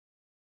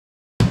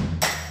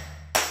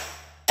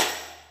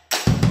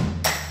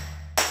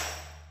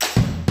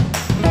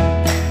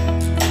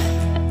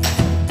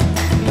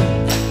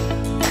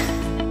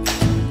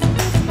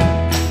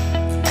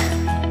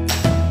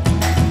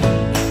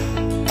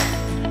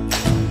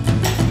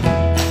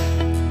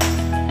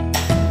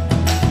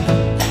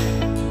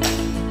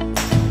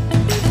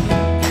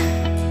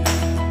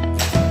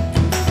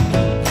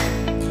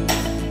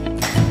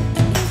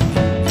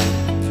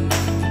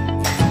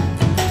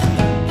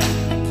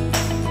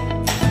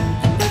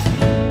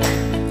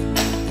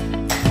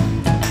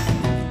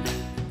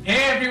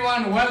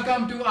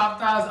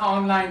Bapta's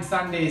online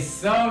Sunday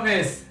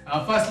service.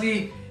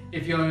 Firstly,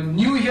 if you're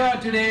new here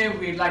today,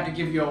 we'd like to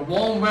give you a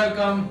warm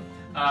welcome.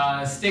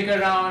 Stick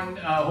around.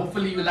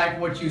 Hopefully you like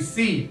what you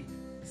see.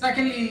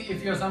 Secondly,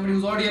 if you're somebody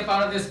who's already a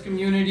part of this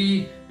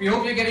community, we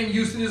hope you're getting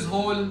used to this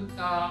whole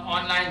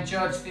online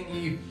church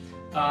thingy,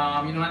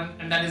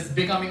 and that is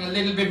becoming a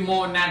little bit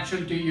more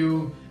natural to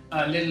you,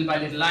 little by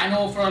little. I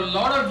know for a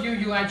lot of you,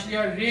 you actually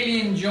are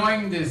really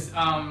enjoying this.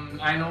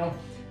 I know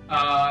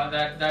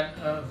that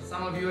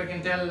some of you, I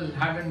can tell,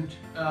 haven't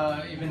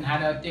even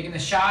taken a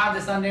shower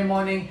this Sunday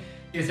morning.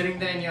 You're sitting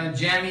there in your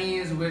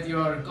jammies with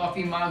your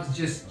coffee mugs,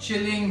 just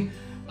chilling.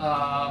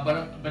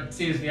 But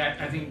seriously,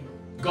 I think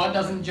God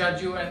doesn't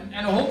judge you,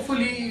 and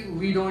hopefully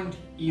we don't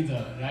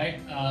either, right?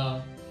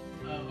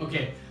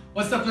 Okay,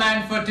 what's the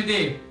plan for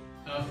today?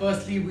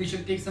 Firstly, we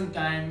should take some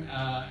time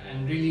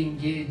and really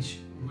engage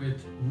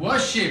with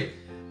worship.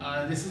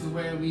 This is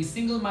where we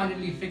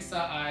single-mindedly fix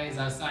our eyes,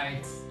 our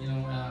sights,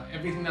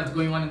 everything that's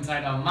going on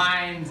inside our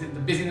minds, in the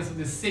busyness of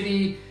the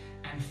city,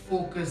 and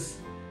focus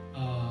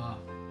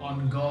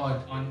on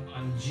God,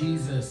 on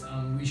Jesus.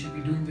 We should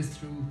be doing this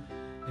through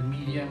the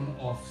medium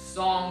of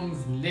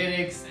songs,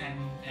 lyrics,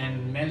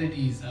 and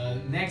melodies.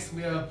 Next,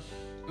 we are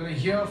going to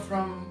hear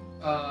from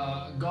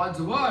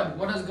God's word.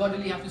 What does God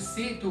really have to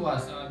say to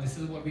us? This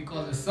is what we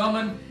call the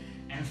sermon.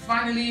 And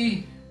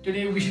finally,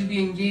 today we should be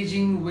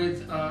engaging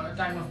with a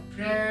time of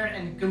prayer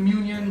and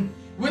communion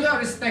with our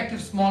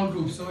respective small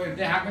groups. So if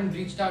they haven't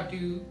reached out to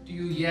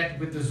you yet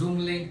with the Zoom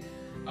link,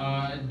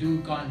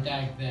 do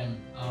contact them.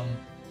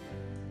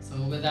 So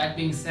with that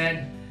being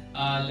said,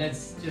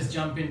 let's just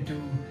jump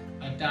into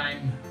a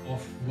time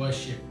of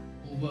worship.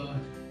 Over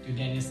to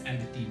Dennis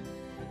and the team.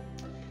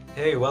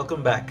 Hey,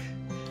 welcome back.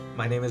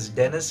 My name is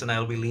Dennis, and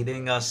I'll be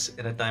leading us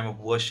in a time of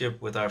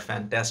worship with our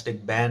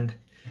fantastic band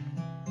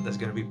that's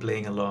going to be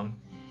playing along.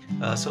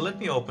 So let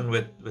me open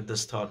with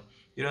this thought.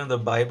 In the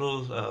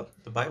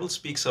Bible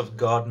speaks of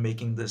God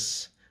making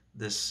this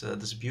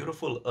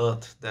beautiful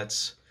earth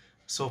that's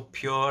so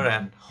pure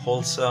and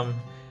wholesome,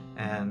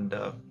 and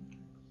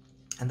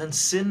then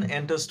sin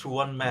enters through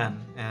one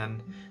man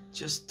and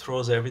just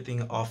throws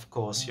everything off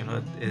course.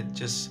 It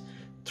just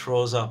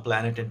throws our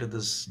planet into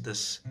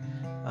this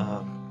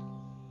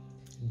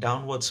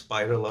downward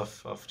spiral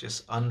of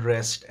just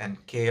unrest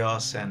and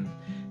chaos and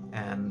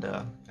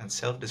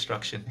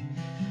self-destruction.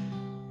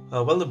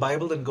 Well, the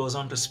Bible then goes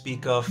on to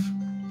speak of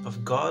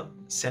God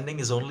sending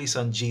his only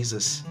son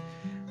Jesus,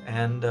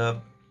 and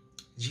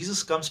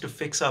Jesus comes to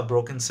fix our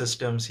broken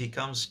systems. He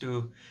comes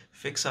to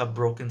fix our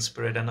broken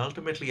spirit and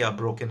ultimately our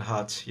broken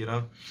hearts.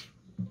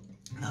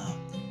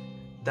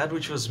 That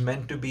which was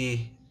meant to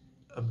be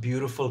a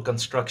beautiful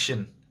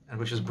construction and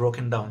which was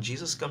broken down,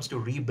 Jesus comes to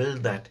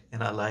rebuild that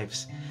in our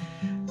lives.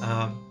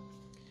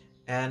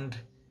 In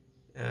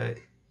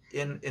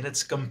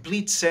its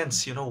complete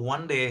sense,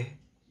 one day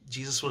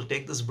Jesus will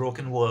take this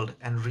broken world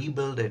and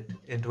rebuild it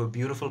into a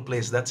beautiful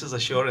place. That's his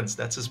assurance.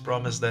 That's his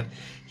promise, that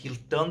he'll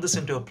turn this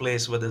into a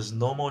place where there's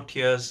no more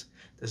tears,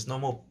 there's no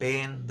more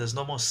pain, there's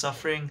no more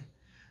suffering,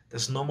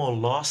 there's no more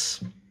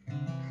loss.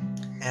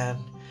 And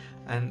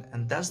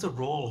that's the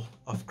role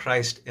of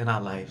Christ in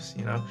our lives.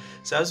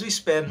 So as we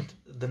spend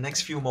the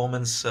next few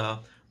moments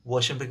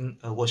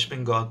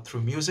worshiping God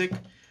through music,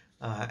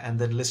 and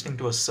then listening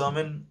to a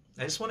sermon,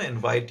 I just want to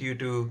invite you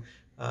to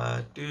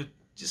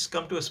just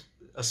come to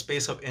a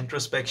space of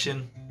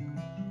introspection.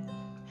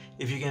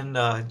 If you can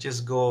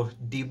just go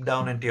deep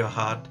down into your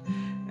heart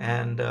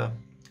and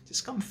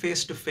just come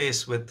face to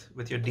face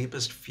with your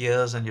deepest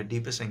fears and your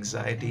deepest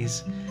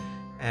anxieties,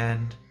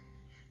 and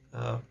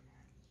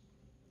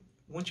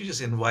won't you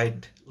just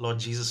invite Lord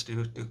Jesus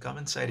to come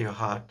inside your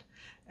heart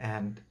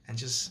and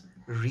just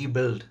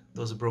rebuild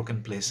those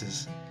broken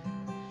places.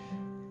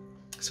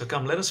 So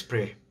come, let us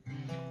pray.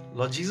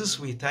 Lord Jesus,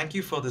 we thank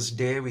you for this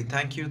day. We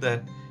thank you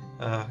that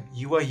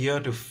you are here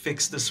to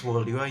fix this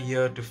world. You are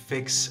here to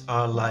fix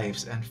our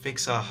lives and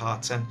fix our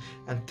hearts and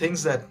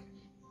things that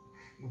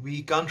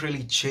we can't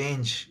really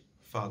change,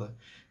 Father.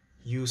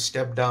 You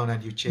step down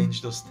and you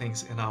change those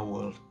things in our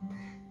world.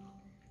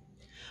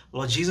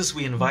 Lord Jesus,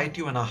 we invite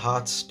you in our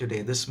hearts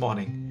today, this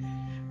morning.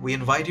 We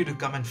invite you to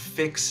come and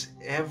fix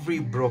every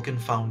broken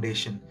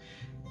foundation,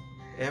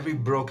 every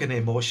broken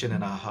emotion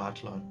in our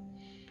heart, Lord.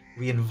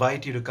 We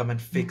invite you to come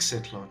and fix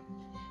it, Lord.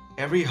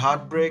 Every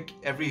heartbreak,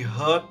 every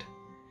hurt,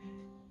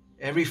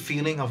 every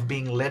feeling of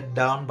being let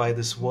down by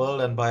this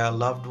world and by our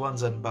loved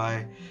ones and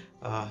by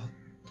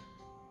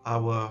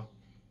our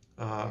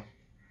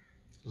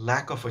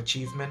lack of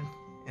achievement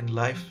in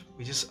life,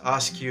 we just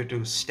ask you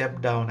to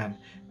step down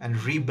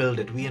and rebuild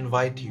it. We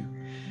invite you.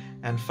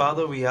 And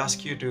Father, we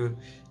ask you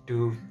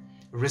to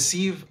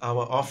receive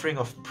our offering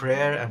of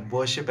prayer and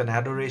worship and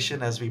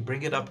adoration as we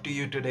bring it up to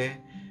you today.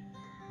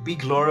 Be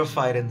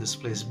glorified in this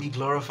place. Be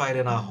glorified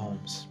in our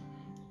homes.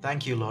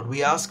 Thank you, Lord.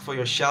 We ask for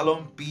your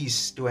shalom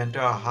peace to enter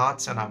our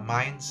hearts and our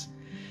minds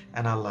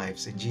and our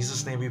lives. In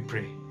Jesus' name we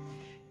pray.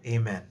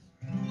 Amen.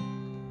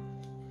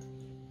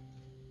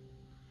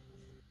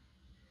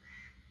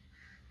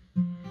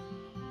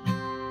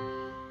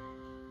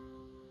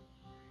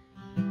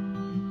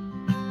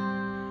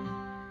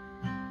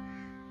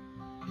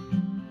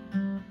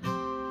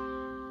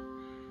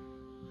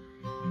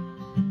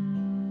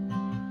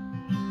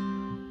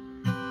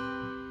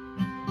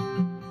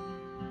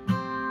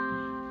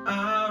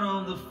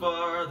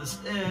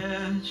 farthest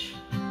edge,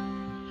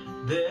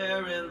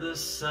 there in the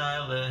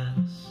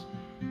silence,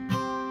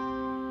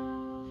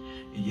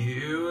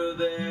 you were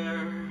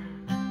there.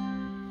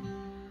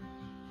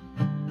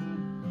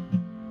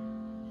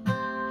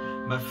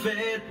 My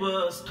faith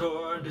was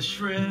torn to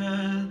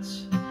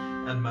shreds,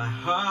 and my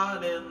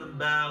heart in the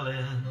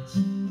balance,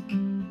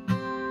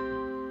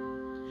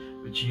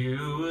 but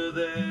you were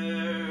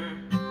there.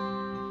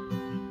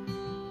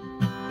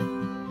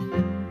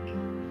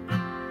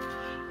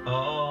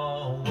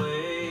 Always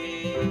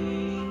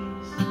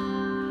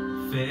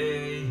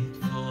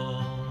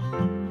faithful,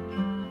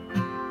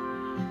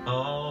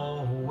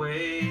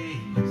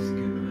 always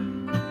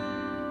good.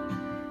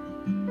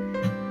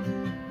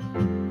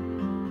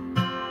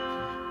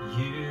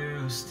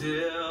 You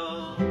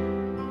still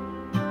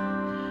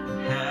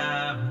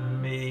have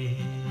me.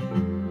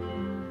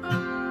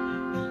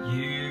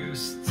 You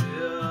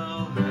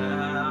still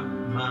have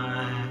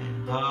my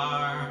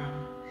heart.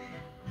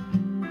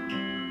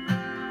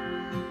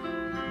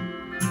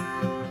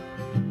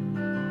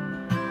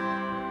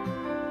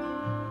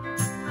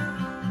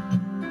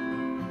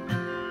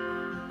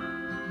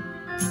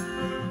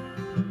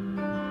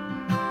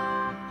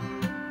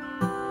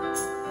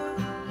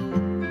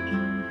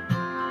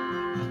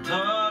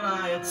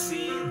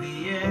 Seen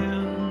the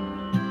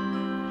end,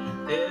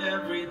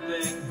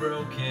 everything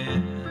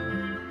broken,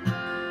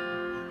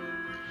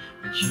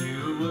 but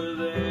you were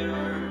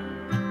there.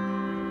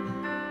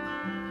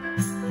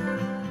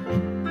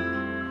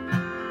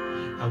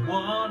 I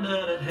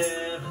wandered at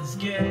heaven's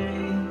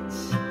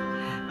gates,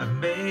 I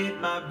made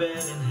my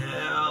bed in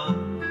hell,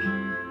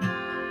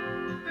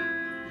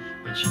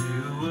 but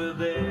you were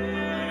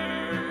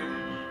there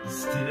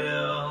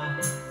still.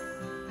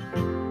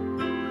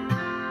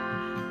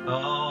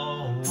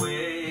 Always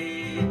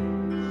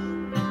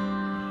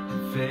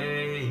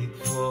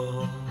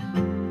faithful,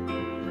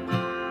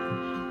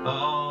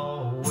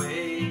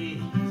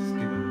 always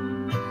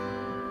good.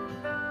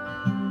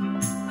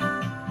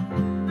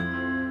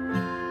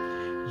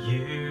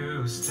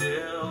 You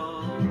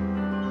still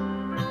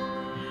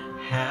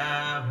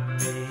have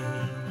me.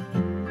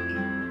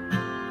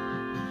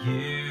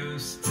 You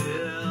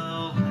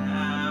still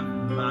have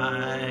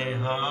my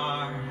heart.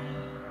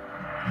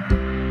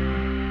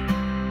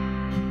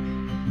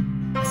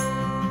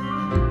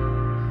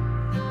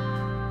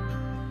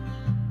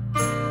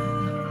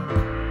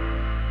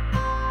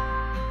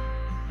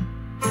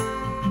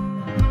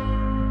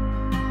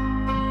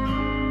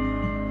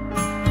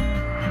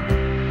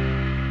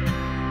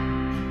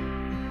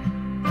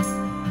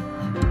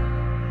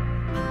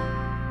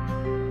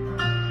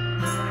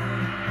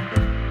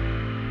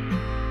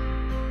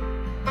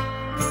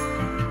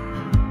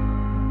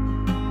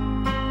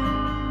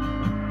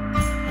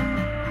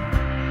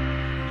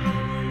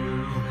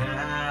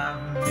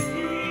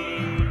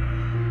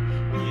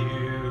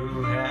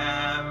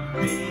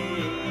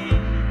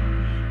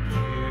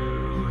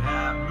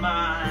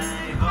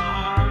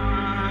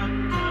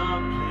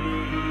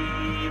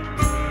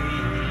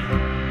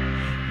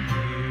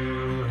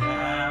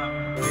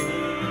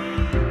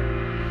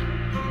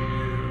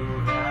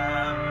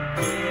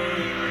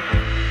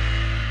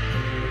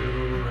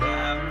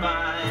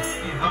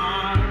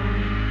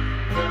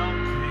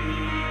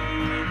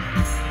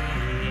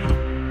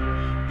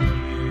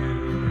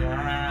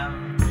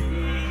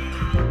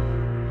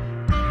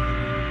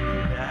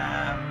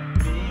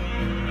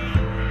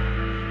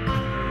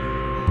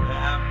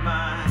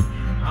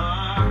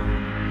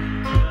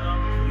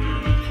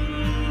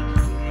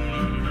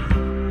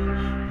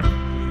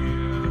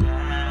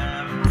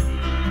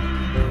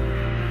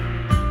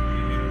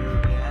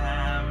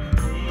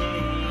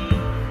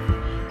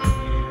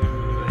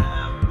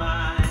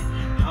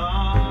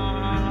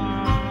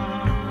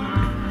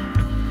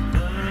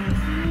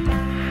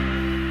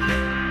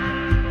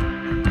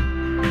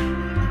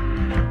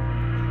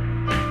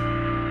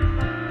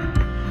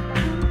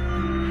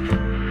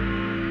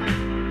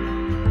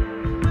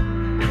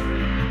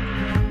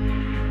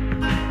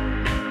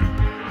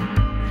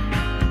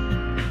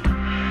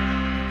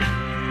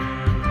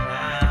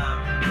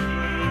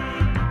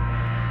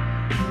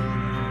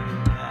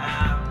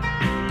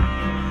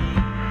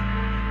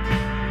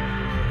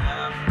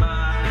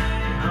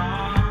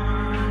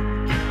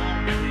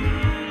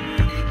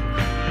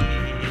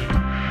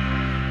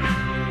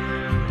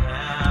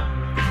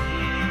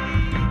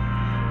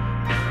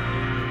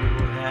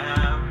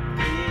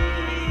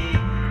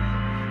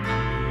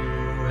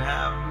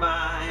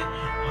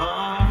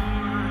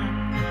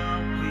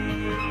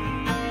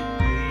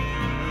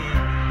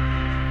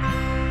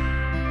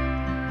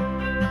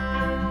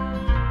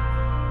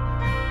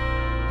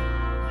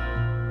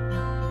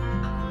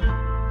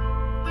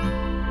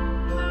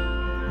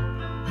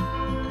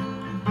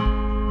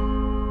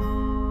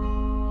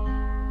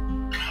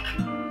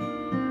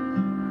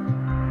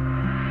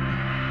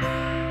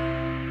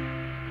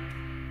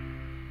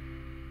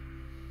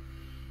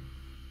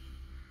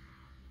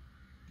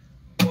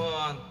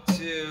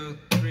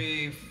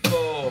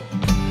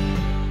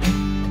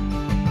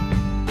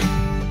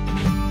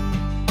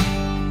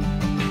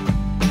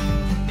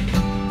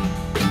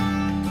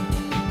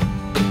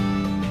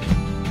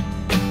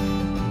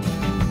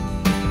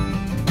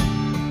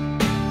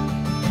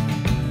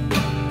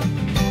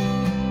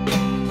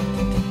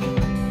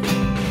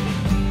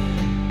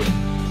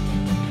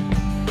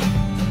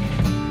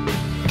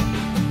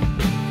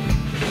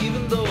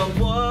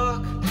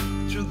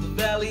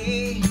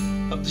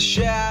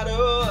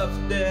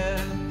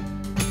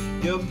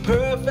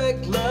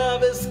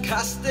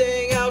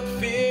 casting out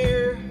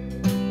fear.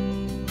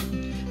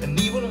 And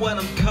even when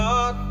I'm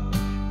caught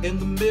in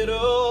the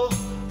middle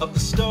of the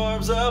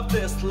storms of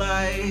this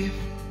life,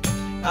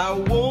 I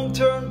won't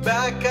turn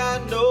back. I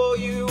know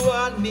you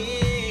are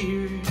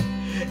near,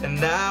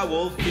 and I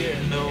will fear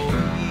no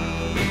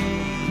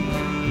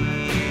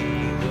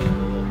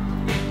evil,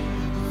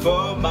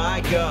 for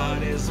my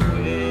God is with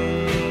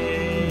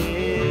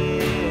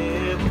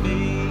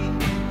me.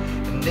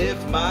 And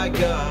if my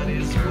God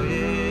is with me,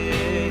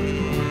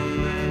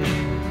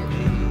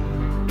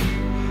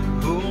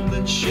 whom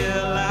then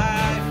shall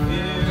I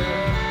fear?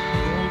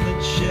 Whom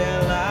then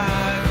shall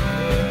I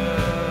fear?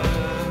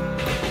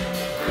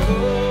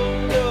 Oh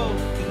no,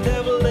 you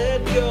never let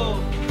go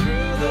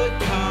through the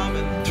calm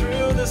and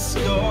through the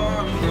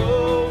storm.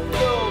 Oh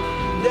no,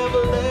 you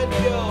never let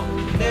go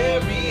in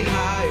every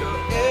high or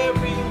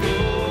every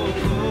low.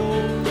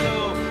 Oh no,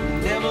 you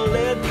never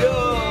let go,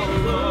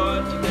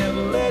 Lord, you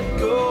never let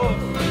go of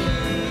me.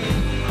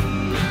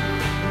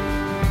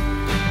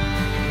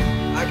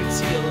 I can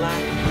see a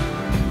light,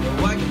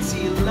 oh I can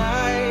see a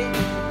light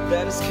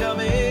that is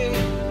coming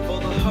for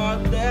the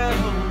heart that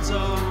holds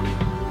on.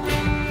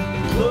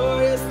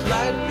 Glorious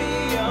light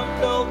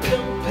beyond all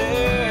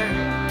compare.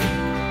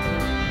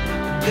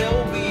 There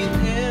will be an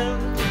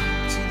end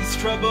to these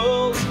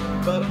troubles,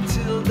 but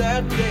until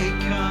that day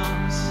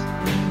comes,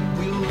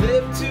 we'll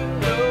live to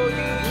know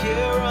you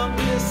here on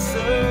this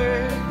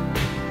earth,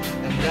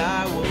 and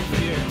I will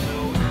fear no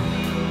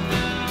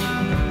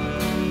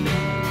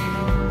evil,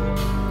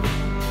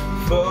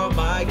 for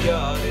my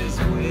God is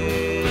with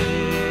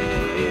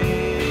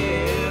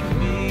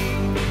me.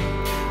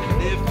 And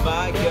if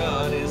my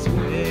God is with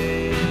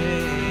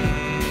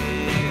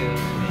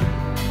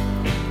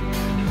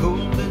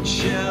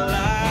shall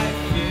I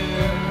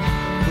fear?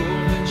 Whom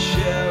then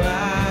shall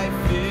I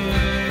fear?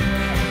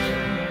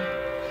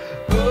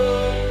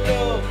 Oh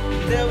no,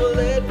 never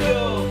let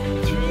go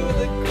through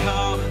the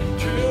calm and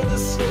through the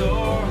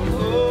storm.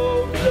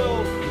 Oh no,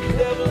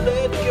 never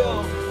let go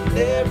in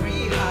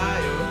every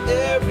high or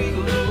every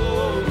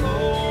low.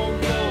 Oh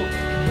no,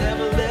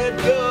 never let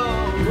go,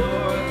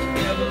 Lord,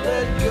 never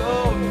let go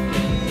of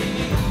me.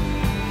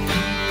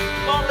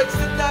 Come on, let's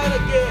sing that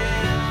again.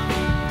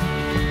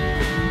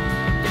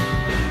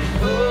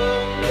 Oh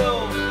no,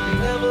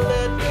 never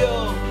let go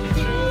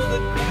through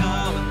the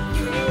calm and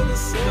through the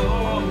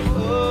storm.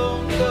 Oh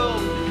no,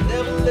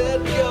 never let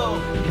go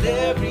in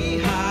every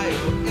high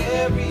or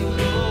every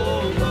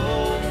low.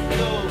 Oh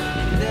no,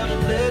 never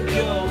let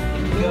go,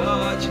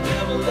 God, you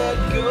never let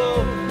go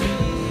of me.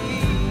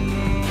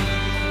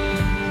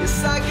 Yes,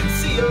 I can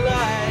see a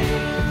light.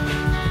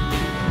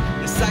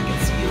 Yes, I can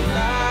see a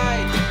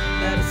light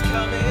that is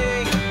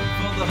coming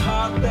for the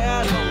heart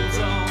that holds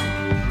on.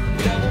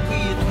 There will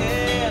be an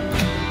end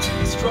to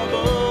these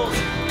troubles,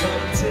 but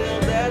until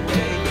that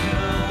day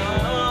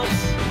comes,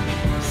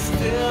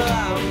 still I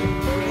will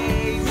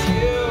praise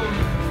you.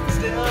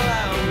 Still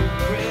I will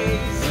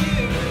praise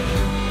you.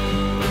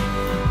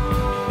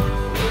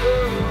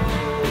 Oh,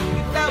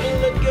 you never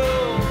let go.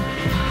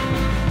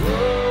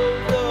 Oh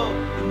no,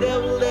 you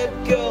never let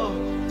go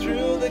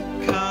through the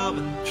calm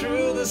and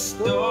through the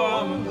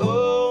storm. Oh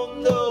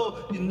no,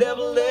 you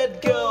never let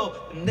go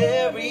in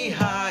every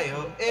high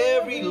or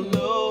every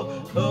low.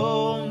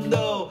 Oh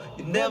no,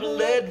 you never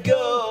let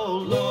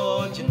go,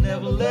 Lord, you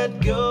never let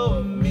go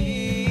of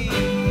me.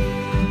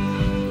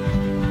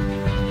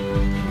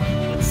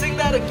 Let's sing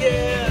that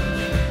again.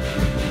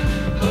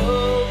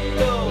 Oh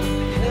no,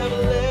 you never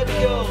let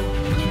go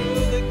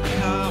through the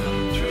calm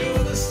and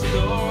through the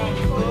storm.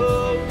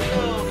 Oh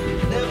no, you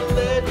never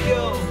let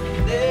go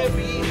in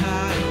every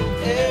high or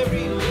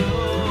every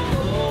low.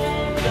 Oh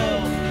no,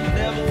 you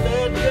never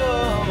let go,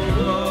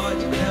 Lord,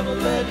 you never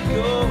let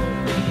go of me.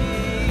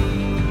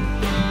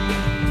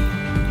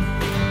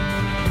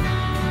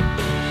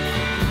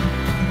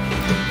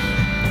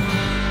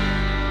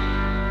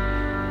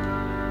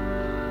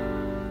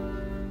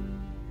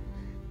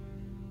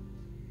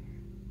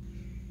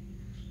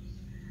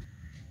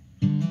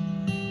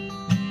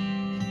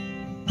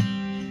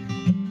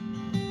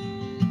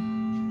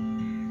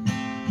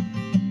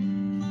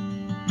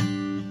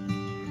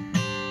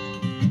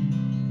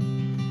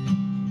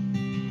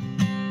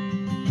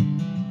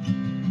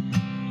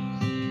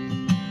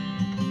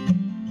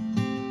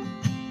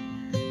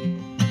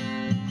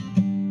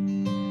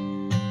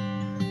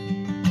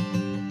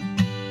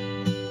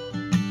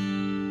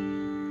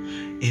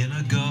 In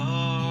a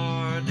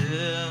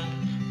garden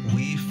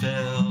we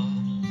fell,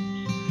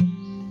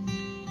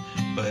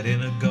 but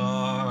in a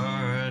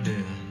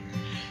garden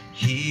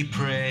he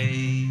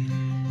prayed.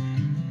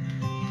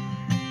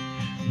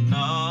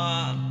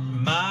 Not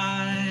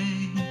my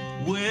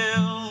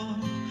will,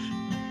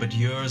 but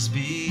yours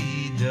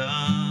be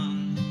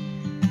done.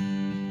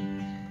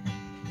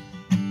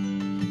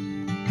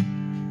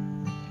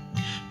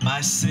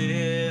 My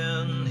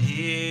sin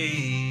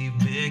he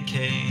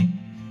became,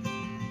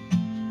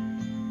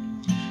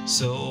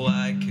 so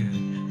I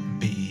could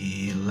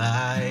be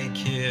like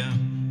him,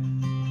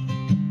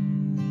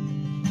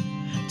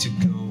 to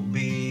go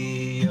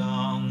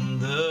beyond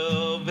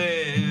the veil.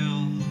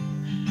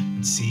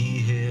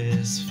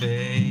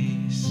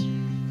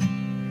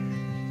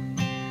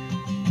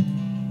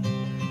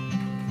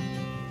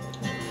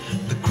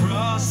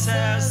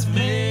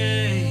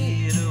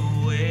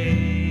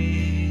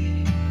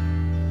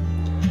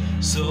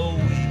 so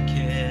we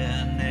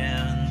can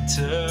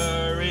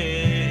enter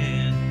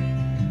in,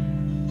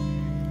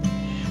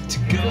 to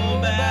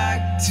go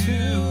back to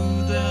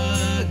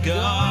the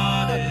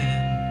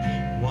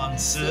garden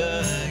once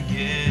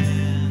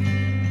again.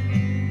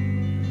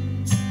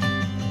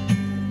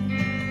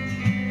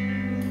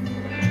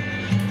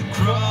 The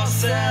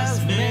cross has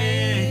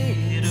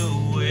made a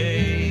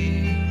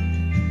way.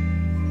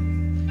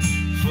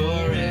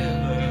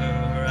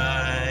 Forever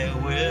I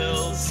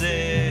will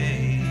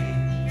say,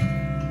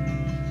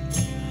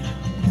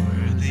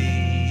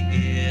 worthy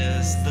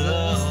is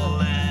the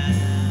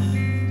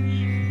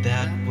Lamb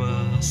that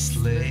was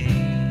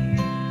slain.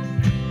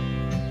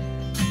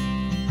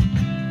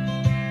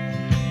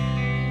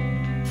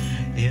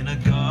 In a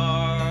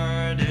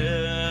garden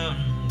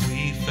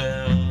we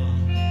fell,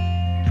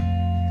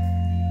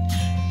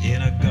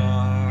 in a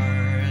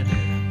garden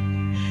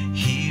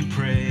he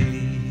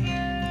prayed,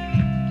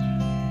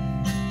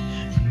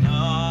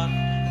 not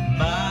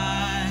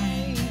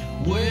my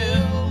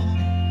will,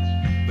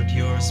 but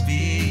yours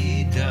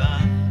be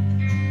done.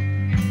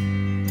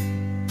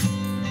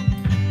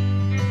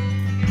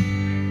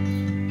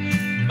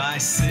 My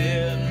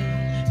sin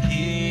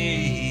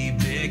he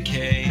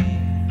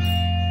became,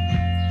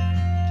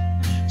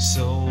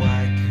 so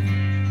I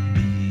could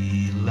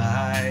be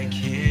like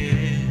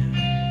him,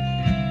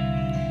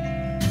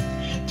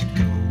 to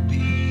go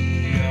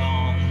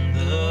beyond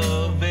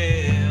the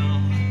veil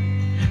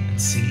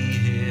and see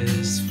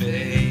his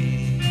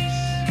face.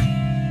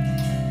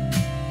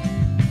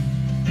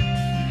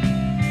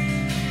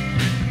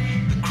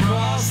 The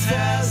cross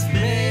has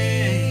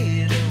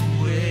made a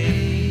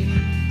way,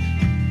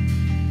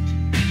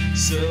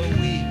 so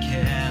we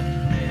can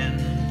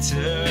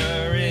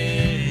enter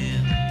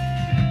in,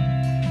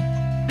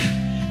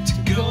 to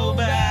go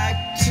back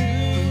to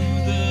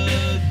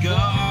the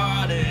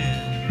garden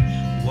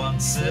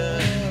once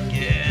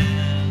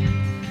again.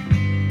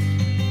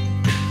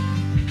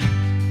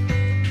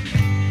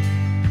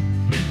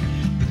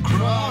 The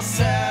cross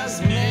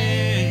has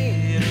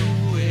made a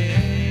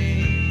way.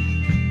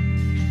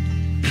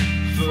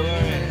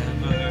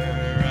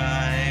 Forever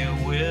I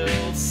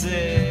will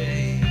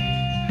say,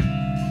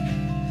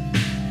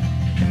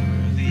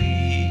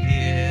 worthy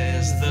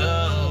is the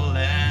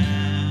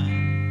Lamb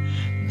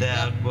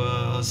that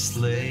was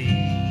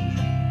slain.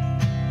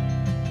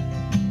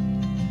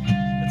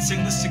 Let's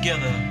sing this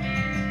together.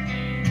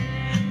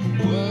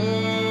 Worthy,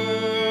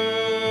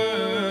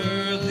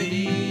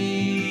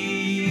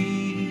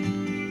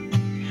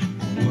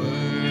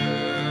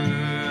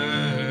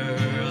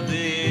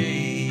 worthy,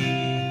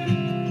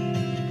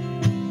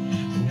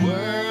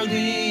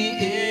 worthy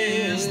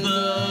is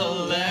the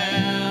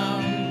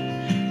Lamb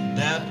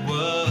that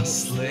was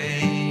slain,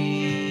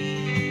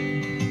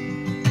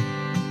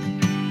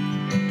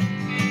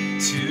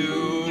 to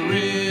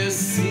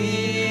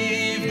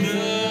receive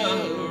the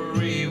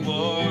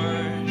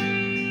reward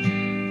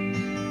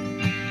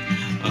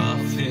of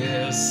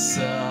his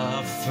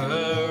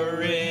suffering.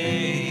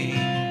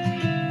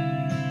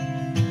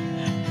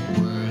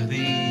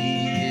 Worthy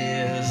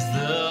is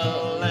the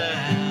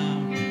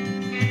Lamb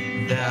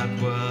that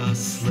was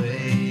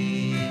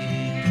slain.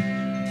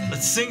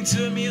 Let's sing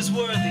to him, he is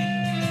worthy.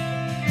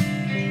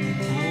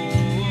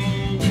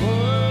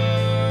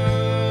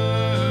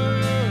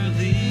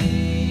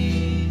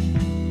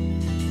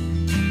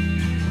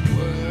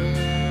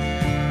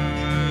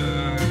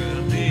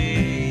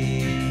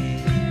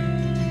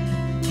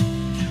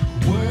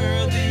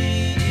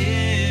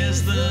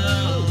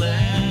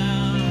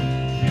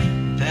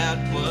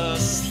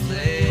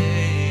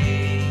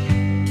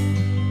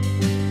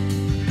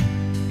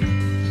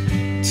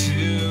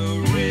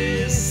 To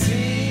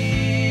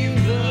receive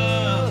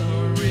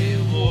the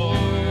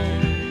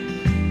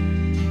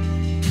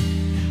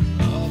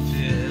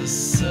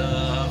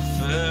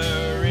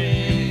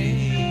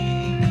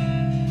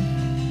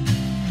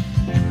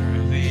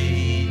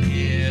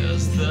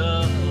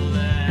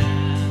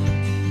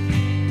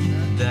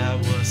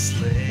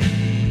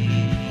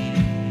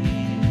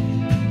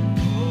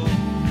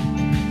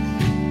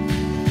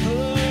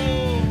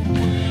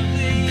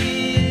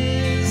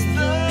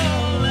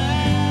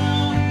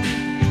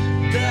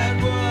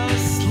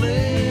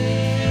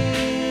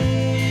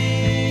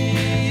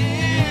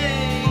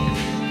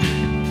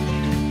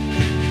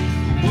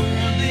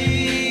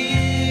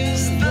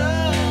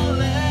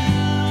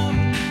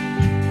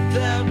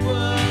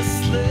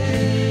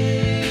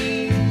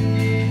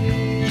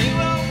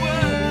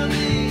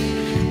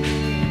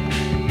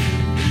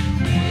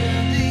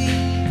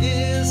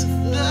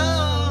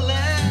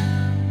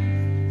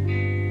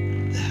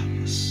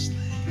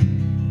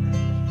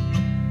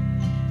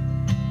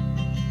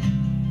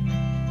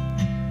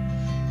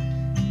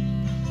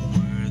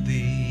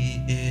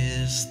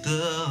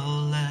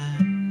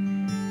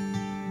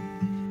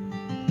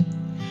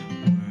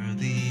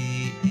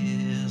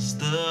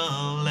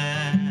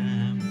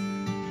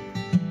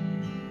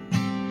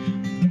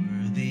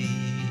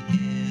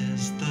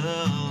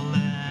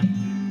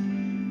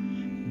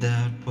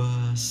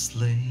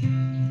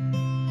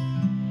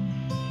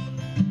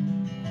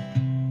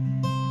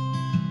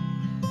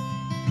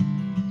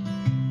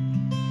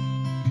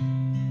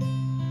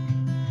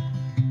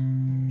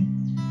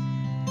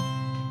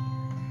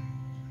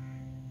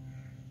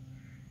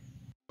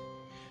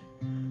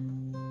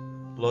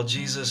Lord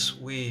Jesus,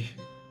 we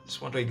just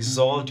want to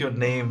exalt your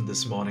name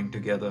this morning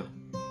together.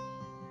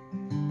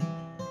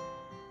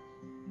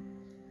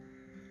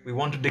 We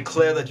want to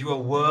declare that you are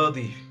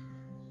worthy.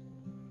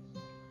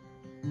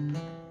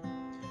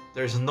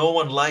 There is no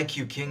one like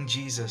you, King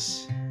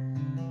Jesus.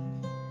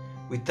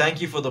 We thank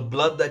you for the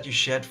blood that you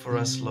shed for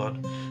us, Lord.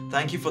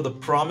 Thank you for the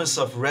promise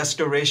of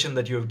restoration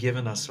that you have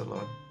given us, O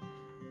Lord.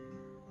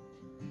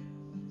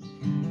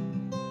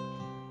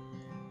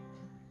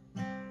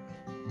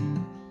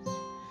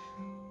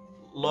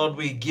 Lord,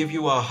 we give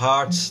you our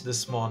hearts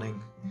this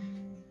morning.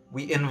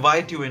 We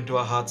invite you into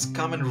our hearts.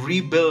 Come and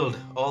rebuild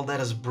all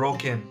that is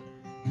broken.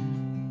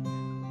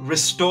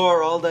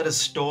 Restore all that is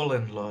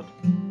stolen, Lord.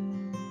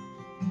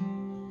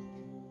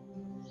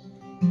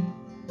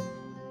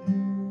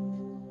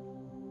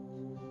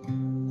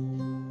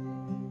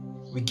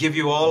 We give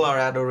you all our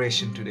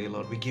adoration today,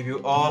 Lord. We give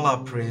you all our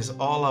praise,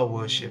 all our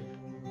worship.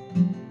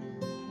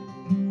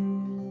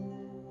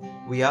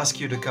 We ask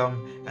you to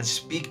come and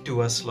speak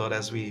to us, Lord,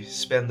 as we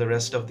spend the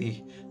rest of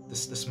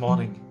this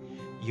morning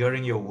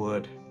hearing your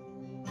word.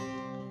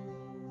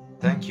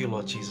 Thank you,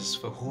 Lord Jesus,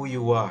 for who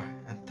you are,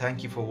 and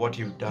thank you for what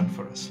you've done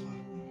for us, Lord.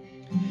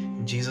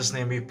 In Jesus'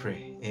 name we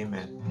pray.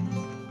 Amen.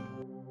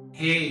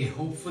 Hey,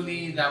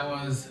 hopefully that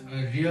was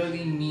a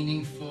really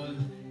meaningful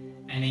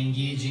and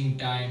engaging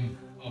time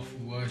of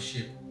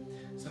worship.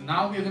 So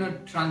now we're going to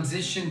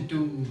transition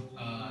to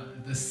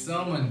the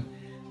sermon.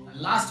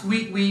 Last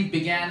week we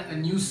began a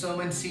new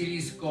sermon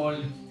series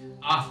called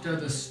After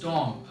the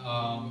Storm.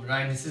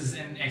 Right, this is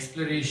an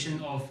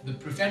exploration of the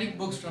prophetic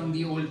books from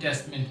the Old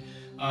Testament.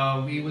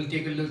 We will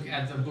take a look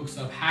at the books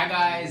of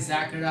Haggai,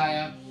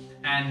 Zechariah,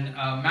 and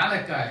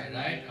Malachi.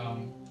 Right,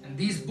 and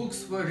these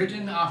books were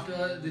written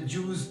after the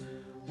Jews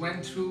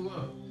went through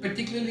a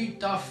particularly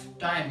tough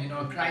time,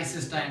 a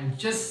crisis time,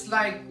 just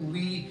like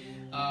we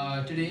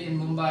today in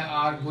Mumbai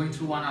are going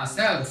through one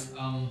ourselves.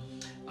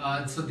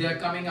 So they are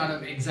coming out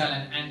of exile,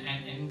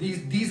 and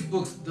these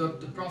books, the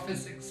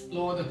prophets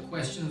explore the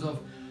questions of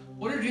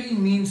what it really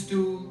means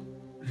to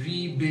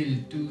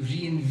rebuild, to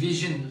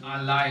re-envision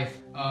our life,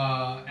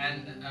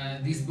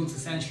 and these books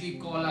essentially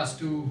call us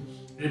to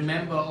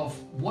remember of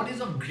what is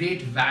of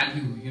great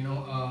value,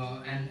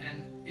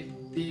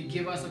 they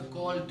give us a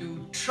call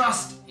to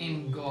trust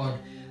in God,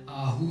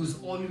 who is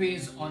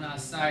always on our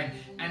side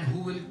and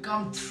who will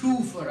come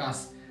through for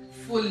us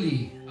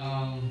fully.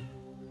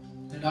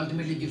 It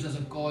ultimately gives us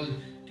a call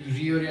to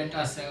reorient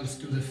ourselves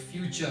to the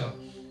future,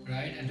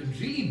 right? And to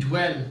really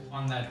dwell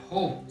on that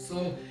hope.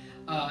 So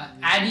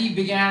Addy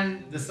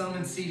began the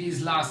sermon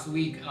series last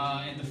week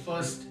in the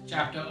first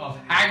chapter of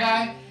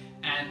Haggai,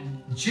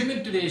 and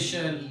Jimmy today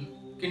shall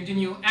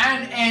continue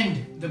and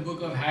end the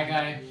book of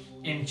Haggai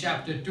in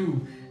chapter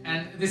 2.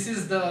 And this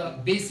is the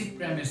basic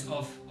premise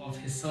of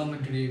his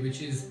sermon today,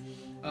 which is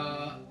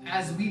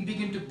as we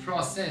begin to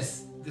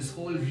process this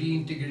whole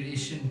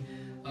reintegration,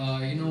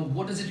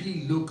 what does it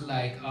really look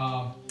like?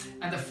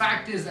 And the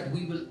fact is that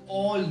we will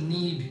all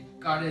need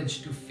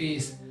courage to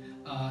face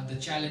the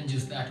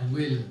challenges that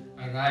will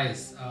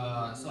arise.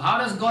 So how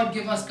does God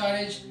give us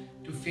courage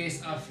to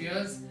face our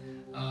fears?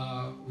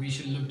 We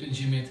should look to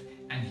Jimit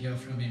and hear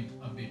from him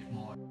a bit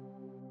more.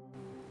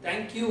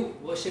 Thank you,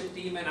 worship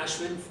team and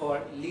Ashwin,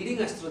 for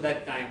leading us through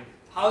that time.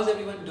 How's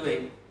everyone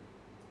doing?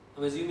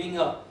 I'm assuming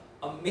a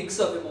mix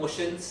of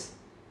emotions.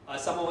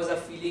 Some of us are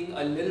feeling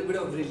a little bit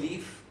of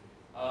relief,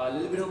 a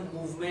little bit of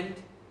movement.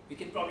 We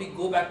can probably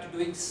go back to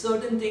doing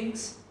certain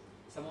things.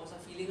 Some of us are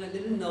feeling a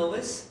little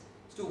nervous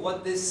as to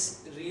what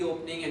this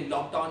reopening and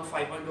lockdown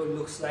 5.0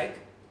 looks like.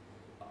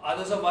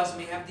 Others of us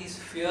may have these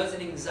fears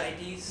and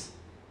anxieties,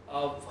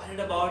 worried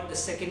about the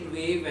second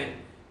wave and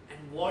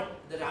what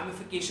the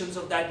ramifications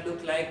of that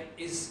look like.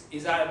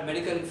 Is our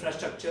medical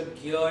infrastructure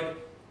geared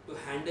to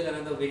handle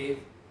another wave?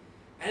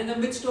 And in the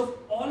midst of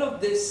all of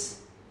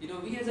this,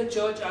 we as a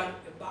church are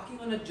embarking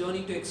on a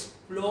journey to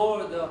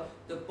explore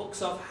the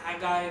books of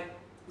Haggai,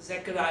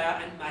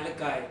 Zechariah and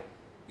Malachi.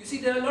 You see,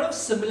 there are a lot of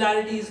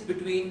similarities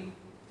between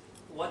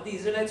what the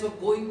Israelites were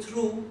going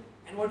through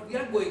and what we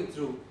are going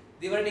through.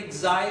 They were in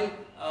exile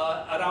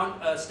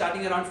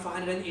starting around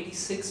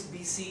 586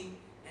 BC,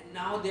 and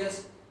now they are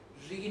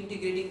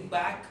reintegrating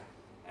back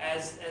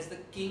as the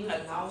king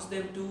allows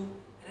them to.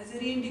 And as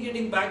they're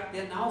reintegrating back,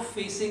 they're now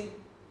facing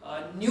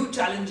new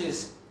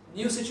challenges,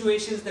 new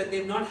situations that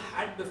they've not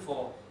had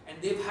before, and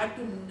they've had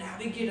to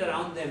navigate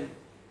around them.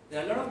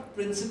 There are a lot of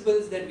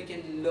principles that we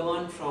can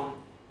learn from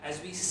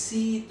as we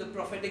see the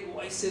prophetic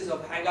voices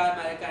of Haggai,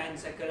 Malachi and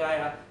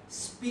Zechariah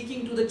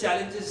speaking to the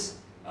challenges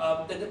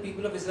that the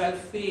people of Israel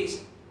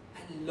faced,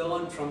 and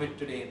learn from it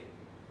today.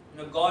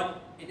 God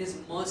in His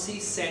mercy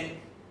sent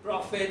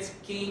prophets,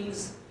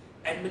 kings,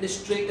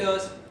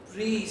 administrators,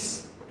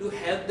 priests to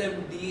help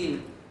them deal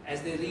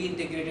as they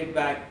reintegrated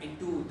back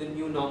into the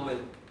new normal.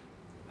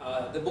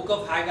 The book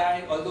of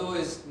Haggai, although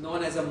is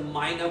known as a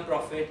minor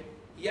prophet,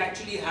 he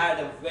actually had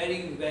a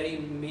very, very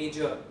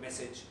major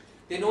message.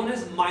 They're known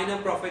as minor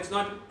prophets,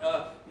 not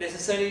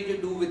necessarily to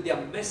do with their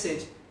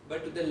message,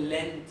 but to the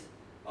length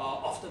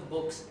of the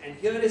books. And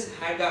here is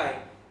Haggai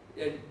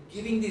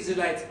giving the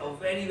Israelites a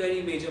very,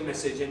 very major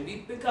message. And we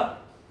pick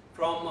up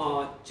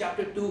from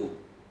chapter 2,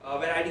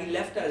 where ID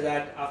left us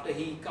at after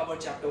he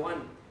covered chapter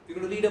 1. We're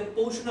going to read a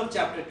portion of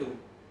chapter 2.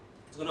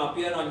 It's going to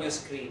appear on your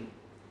screen.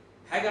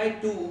 Haggai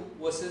 2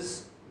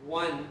 verses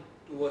 1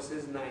 to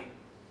verses 9.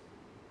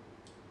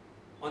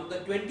 On the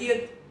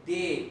 20th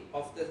day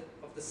of the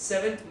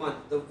 7th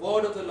month, the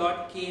word of the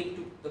Lord came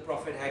to the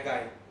prophet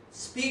Haggai.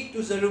 Speak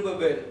to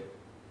Zerubbabel,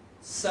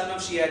 son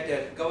of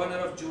Shealtiel, governor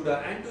of Judah,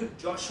 and to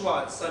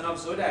Joshua, son of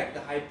Zodak,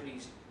 the high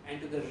priest,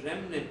 and to the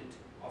remnant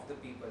of the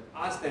people.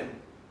 Ask them,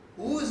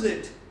 who is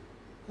it?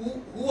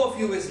 Who of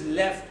you is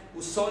left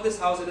who saw this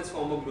house in its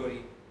former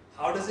glory?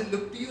 How does it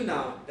look to you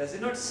now? Does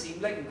it not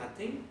seem like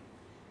nothing?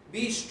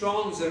 Be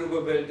strong,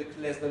 Zerubbabel,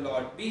 declares the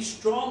Lord. Be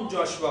strong,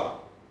 Joshua,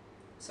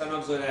 son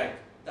of Zodak,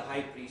 the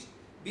high priest.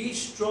 Be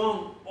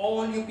strong,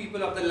 all you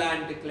people of the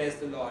land, declares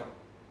the Lord,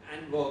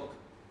 and work,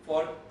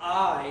 for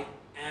I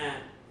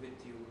am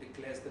with you,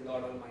 declares the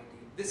Lord Almighty.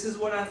 This is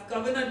what I have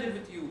covenanted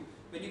with you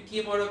when you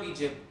came out of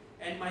Egypt,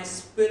 and my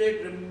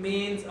spirit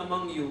remains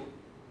among you.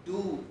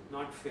 Do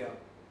not fear.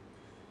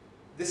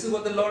 This is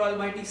what the Lord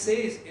Almighty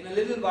says. In a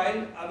little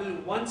while, I will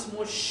once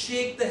more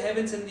shake the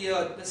heavens and the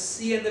earth, the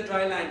sea and the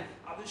dry land.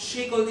 I will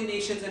shake all the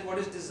nations, and what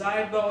is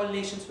desired by all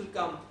nations will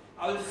come.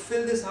 I will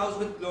fill this house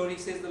with glory,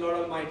 says the Lord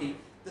Almighty.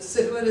 The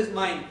silver is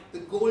mine, the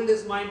gold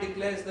is mine,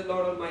 declares the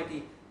Lord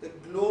Almighty. The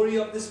glory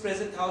of this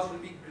present house will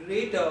be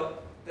greater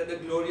than the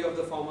glory of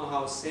the former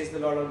house, says the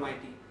Lord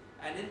Almighty.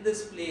 And in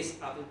this place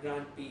I will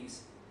grant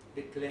peace,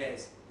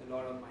 declares the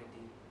Lord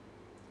Almighty.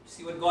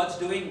 See what God's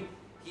doing?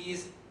 He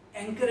is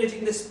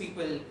encouraging this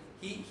people.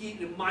 He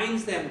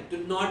reminds them, do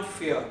not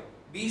fear,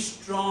 be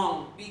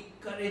strong, be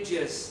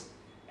courageous.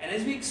 And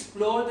as we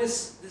explore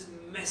this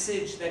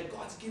message that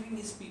God's giving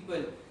His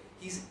people,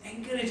 He's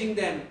encouraging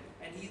them,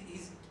 and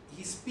He's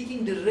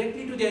speaking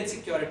directly to their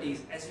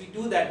insecurities. As we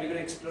do that, we're going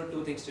to explore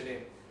two things today.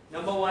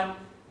 Number one,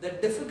 the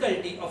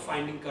difficulty of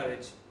finding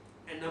courage.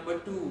 And number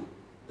two,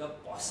 the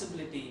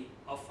possibility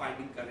of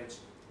finding courage.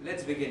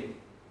 Let's begin.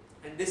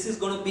 And this is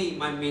going to be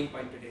my main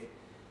point today.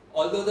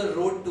 Although the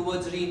road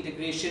towards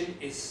reintegration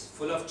is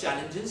full of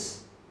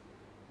challenges,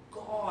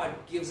 God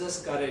gives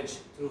us courage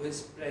through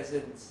His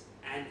presence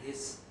and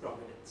His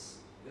providence.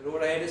 The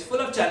road ahead is full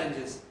of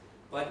challenges,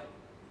 but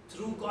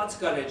through God's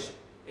courage,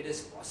 it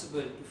is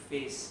possible to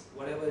face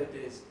whatever it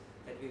is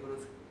that we're going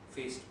to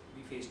be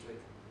faced with.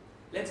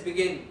 Let's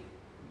begin.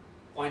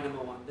 Point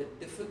number one, the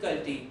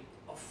difficulty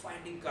of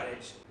finding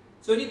courage.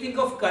 So when you think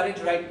of courage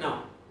right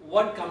now,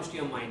 what comes to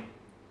your mind?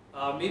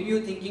 Maybe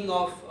you're thinking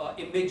of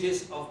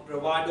images of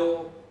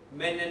bravado,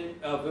 men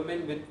and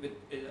women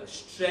with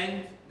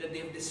strength that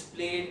they've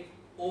displayed,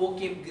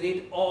 overcame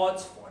great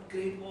odds, fought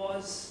great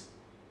wars.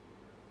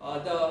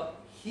 The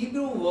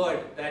Hebrew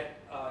word that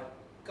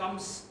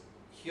comes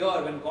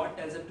here when God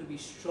tells them to be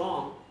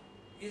strong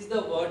is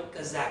the word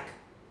kazak.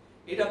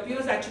 It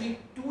appears actually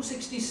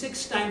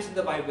 266 times in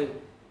the Bible,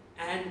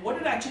 and what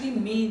it actually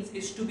means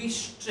is to be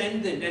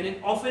strengthened,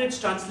 and often it's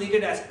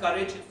translated as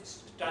courage,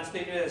 it's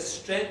translated as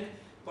strength,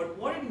 but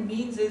what it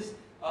means is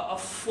a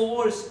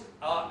force,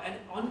 an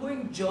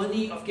ongoing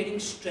journey of getting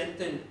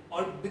strengthened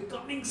or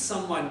becoming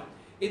someone.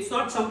 It's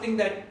not something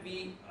that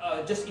we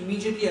just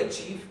immediately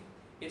achieve.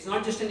 It's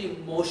not just an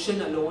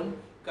emotion alone.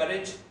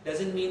 Courage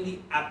doesn't mean the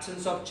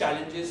absence of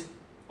challenges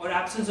or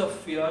absence of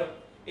fear.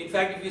 In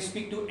fact, if you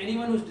speak to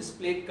anyone who's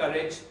displayed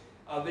courage,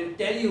 will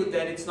tell you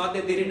that it's not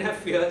that they didn't have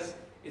fears,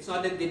 it's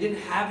not that they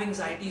didn't have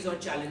anxieties or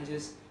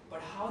challenges,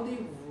 but how they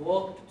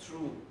worked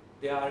through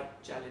their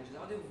challenges,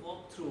 how they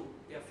worked through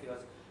their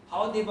fears,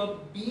 how they were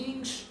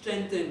being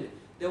strengthened.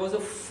 There was a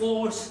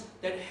force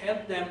that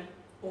helped them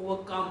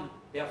overcome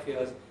their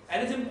fears.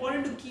 And it's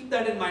important to keep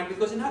that in mind,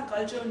 because in our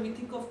culture, when we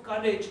think of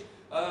courage,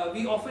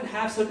 we often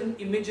have certain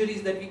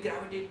imageries that we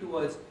gravitate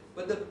towards.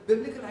 But the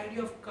biblical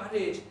idea of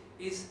courage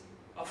is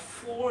a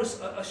force,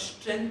 a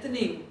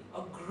strengthening,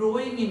 a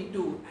growing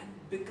into and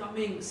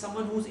becoming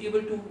someone who's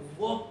able to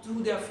work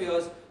through their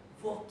fears,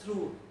 work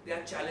through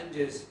their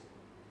challenges.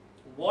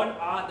 What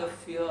are the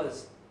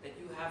fears that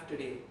you have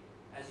today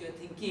as you're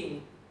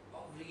thinking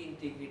of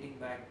reintegrating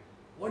back?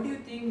 What do you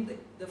think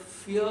the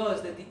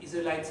fears that the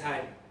Israelites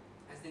had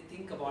as they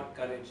think about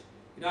courage?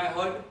 You know, I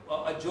heard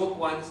a joke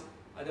once.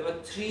 There were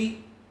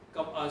three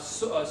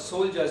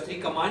soldiers,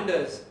 three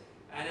commanders,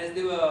 and as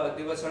they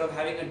were sort of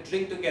having a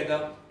drink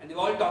together, and they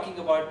were all talking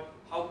about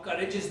how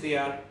courageous they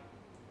are.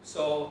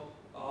 So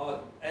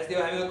as they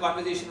were having a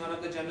conversation, one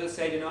of the generals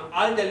said,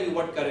 I'll tell you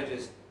what courage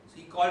is. So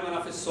he called one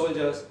of his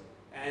soldiers,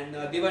 and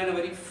they were in a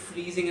very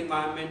freezing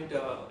environment,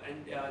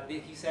 and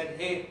he said,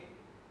 hey,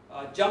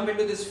 jump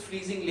into this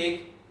freezing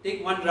lake,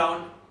 take one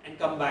round and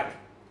come back.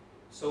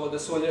 So the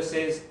soldier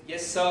says,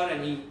 yes sir,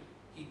 and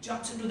he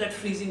jumps into that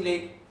freezing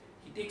lake,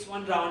 he takes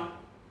one round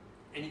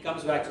and he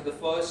comes back. So the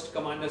first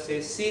commander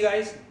says, see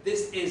guys,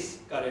 this is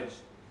courage.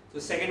 So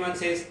the second one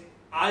says,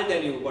 I'll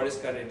tell you what is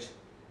courage.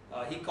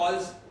 He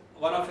calls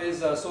one of his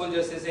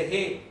soldiers, says,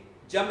 hey,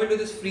 jump into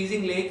this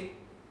freezing lake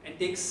and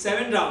take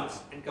 7 rounds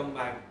and come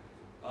back.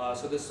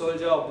 So the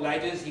soldier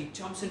obliges, he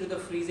jumps into the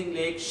freezing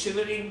lake,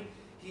 shivering,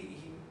 he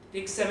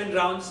takes 7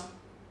 rounds,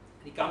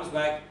 and he comes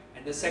back,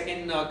 and the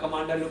second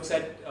commander looks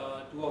at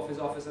 2 of his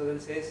officers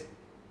and says,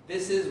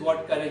 "This is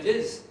what courage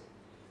is."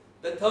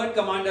 The third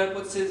commander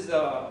puts his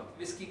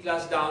whiskey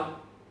glass down,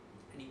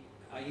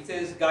 and he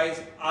says,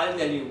 "Guys, I'll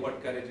tell you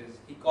what courage is."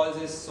 He calls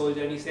his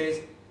soldier and he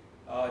says,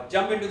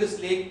 "Jump into this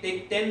lake,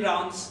 take 10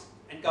 rounds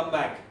and come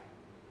back."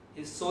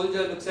 His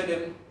soldier looks at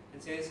him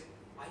and says,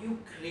 "Are you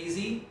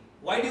crazy?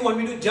 Why do you want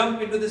me to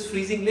jump into this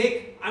freezing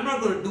lake? I'm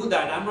not going to do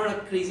that. I'm not a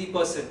crazy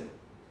person."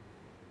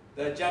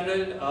 The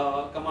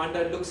general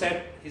commander looks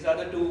at his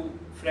other 2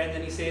 friends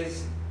and he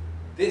says,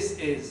 "This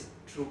is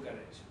true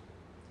courage."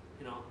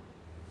 You know,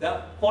 the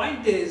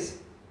point is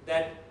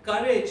that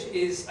courage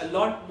is a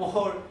lot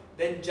more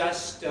than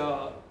just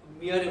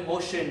mere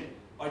emotion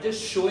or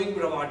just showing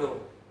bravado.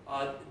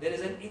 There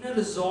is an inner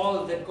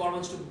resolve that God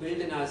wants to build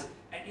in us,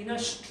 an inner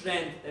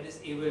strength that is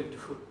able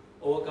to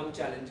overcome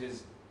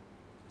challenges.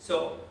 So,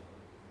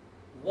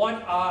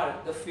 what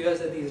are the fears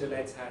that the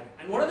Israelites had?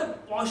 And what are the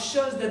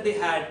postures that they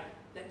had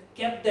that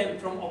kept them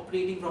from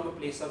operating from a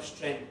place of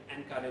strength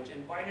and courage?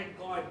 And why did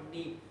God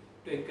need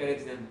to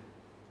encourage them?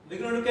 We're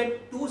going to look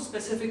at 2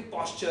 specific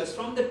postures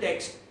from the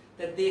text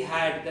that they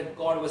had that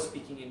God was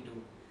speaking into.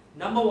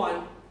 Number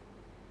 1,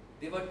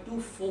 they were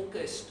too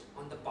focused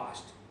on the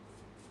past.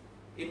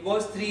 In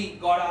verse 3,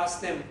 God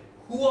asked them,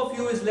 "Who of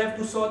you is left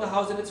who saw the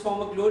house in its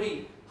former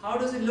glory? How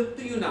does it look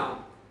to you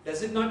now?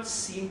 Does it not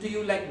seem to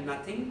you like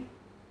nothing?"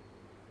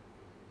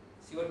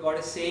 See what God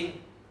is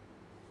saying?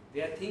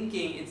 They are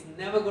thinking it's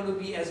never going to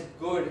be as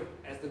good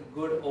as the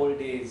good old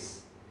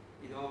days.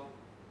 You know,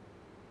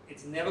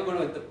 it's never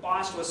going to. The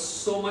past was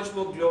so much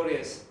more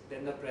glorious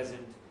than the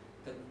present.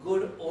 The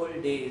good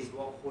old days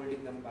were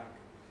holding them back.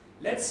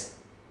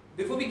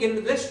 Before we get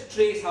into this, let's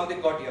trace how they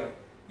got here.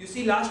 You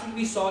see, last week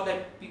we saw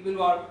that people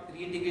were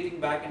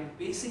reintegrating back, and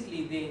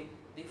basically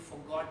they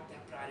forgot their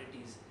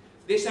priorities.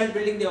 They started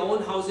building their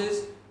own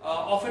houses,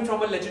 often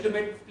from a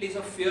legitimate place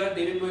of fear.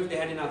 They didn't know if they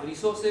had enough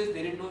resources,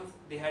 they didn't know if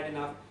they had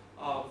enough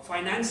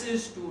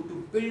finances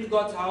to build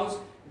God's house.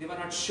 They were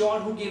not sure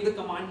who gave the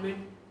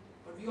commandment.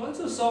 But we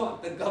also saw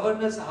the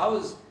governor's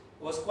house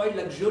was quite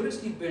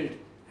luxuriously built,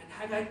 and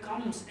Haggai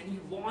comes and he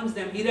warns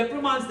them, he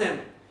reprimands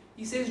them.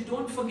 He says,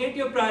 "Don't forget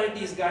your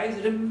priorities,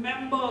 guys.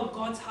 Remember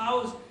God's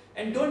house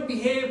and don't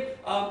behave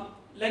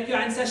like your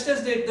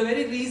ancestors did. The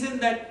very reason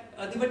that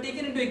they were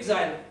taken into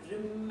exile.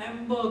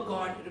 Remember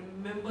God,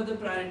 remember the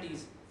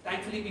priorities."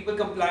 Thankfully, people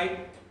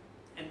complied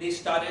and they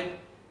started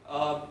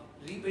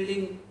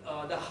rebuilding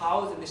the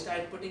house, and they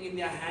started putting in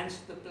their hands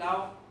to the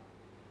plow.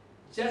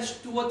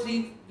 Just 2 or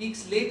 3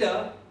 weeks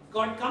later,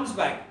 God comes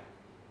back,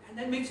 and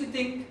that makes you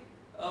think,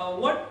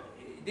 what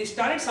they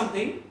started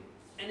something,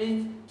 and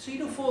in 3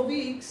 to 4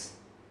 weeks,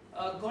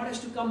 God has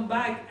to come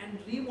back and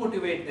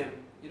remotivate them.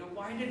 You know,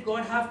 why did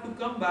God have to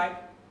come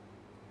back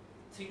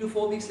 3 to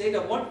 4 weeks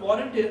later? What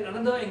warranted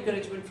another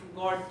encouragement from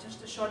God?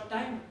 Just a short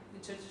time.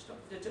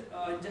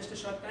 Just a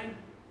short time.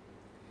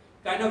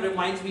 Kind of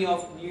reminds me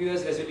of New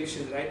Year's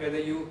resolutions, right? Whether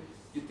you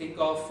think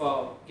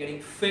of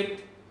getting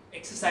fit,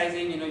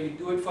 exercising, you know, you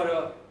do it for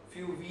a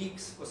few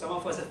weeks, for some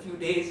of us a few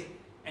days,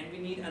 and we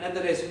need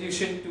another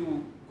resolution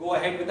to go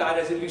ahead with our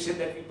resolution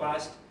that we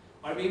passed.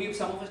 Or maybe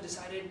some of us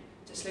decided,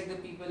 just like the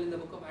people in the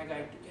book of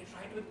Haggai, to get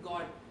right with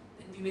God.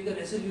 Then we make a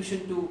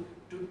resolution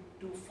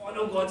to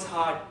follow God's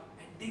heart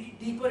and dig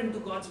deeper into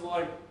God's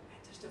word. And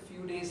just a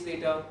few days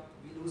later,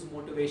 we lose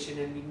motivation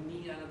and we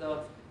need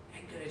another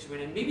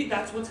encouragement. And maybe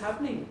that's what's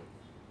happening.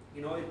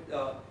 You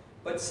know,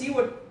 but see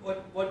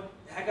what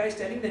Haggai is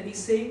telling them. He's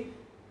saying,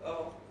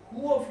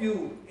 who of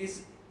you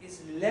is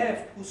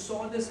left who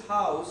saw this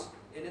house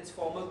in its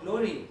former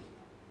glory?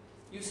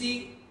 You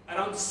see,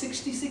 around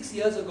 66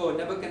 years ago,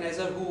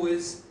 Nebuchadnezzar, who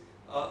is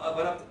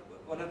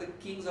one of the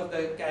kings of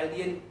the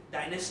Chaldean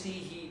dynasty,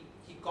 he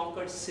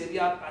conquered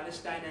Syria,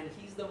 Palestine, and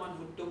he's the one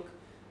who took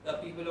the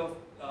people of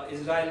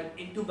Israel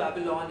into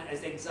Babylon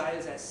as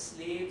exiles, as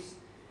slaves,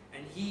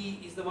 and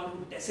he is the one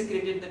who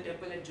desecrated the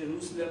temple at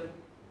Jerusalem.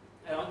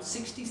 Around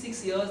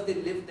 66 years they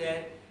lived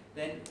there.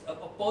 Then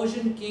a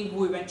Persian king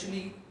who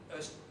eventually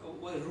was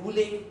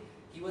ruling,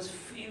 he was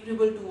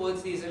favorable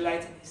towards the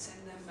Israelites and he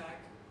sent them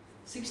back.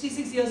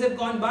 66 years have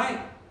gone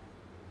by.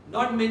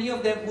 Not many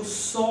of them who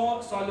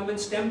saw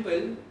Solomon's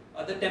temple,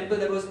 the temple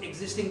that was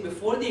existing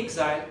before the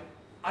exile,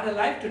 are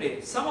alive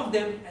today. Some of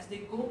them, as they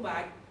go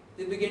back,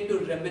 they begin to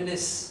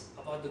reminisce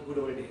about the good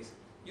old days.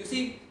 You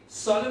see,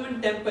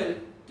 Solomon temple,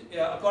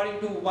 according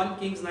to 1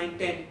 Kings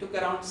 9:10, took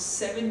around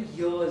 7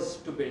 years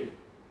to build.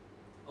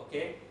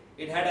 Okay,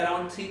 it had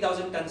around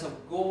 3,000 tons of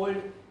gold,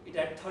 it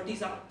had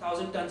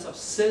 30,000 tons of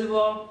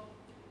silver,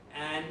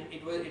 and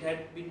it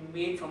had been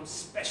made from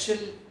special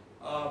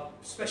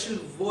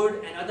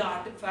wood and other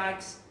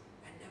artifacts.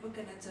 And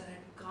Nebuchadnezzar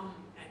had come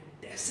and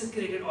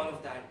desecrated all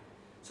of that.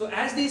 So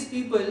as these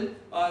people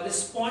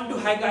respond to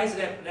Haggai's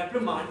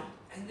reprimand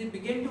and they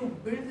begin to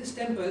build this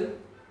temple,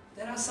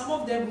 there are some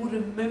of them who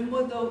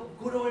remember the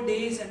good old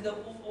days and the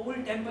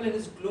old temple and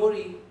its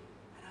glory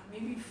and are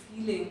maybe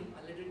feeling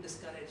a little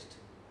discouraged.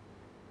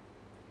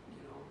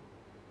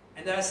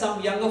 And there are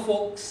some younger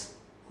folks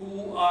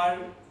who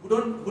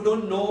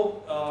don't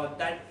know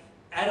that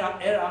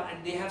era,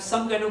 and they have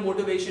some kind of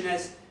motivation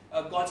as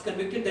God's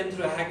convicted them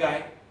through Haggai.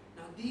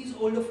 Now these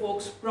older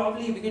folks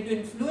probably begin to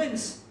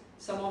influence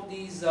some of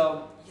these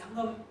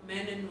younger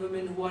men and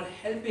women who are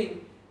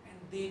helping, and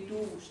they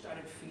too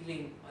started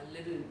feeling a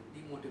little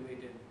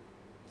demotivated.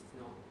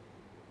 You know,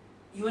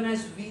 even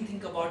as we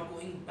think about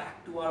going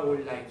back to our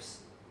old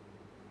lives,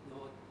 you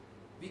know,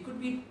 we could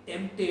be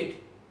tempted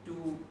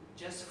to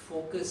just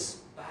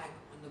focus back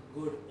on the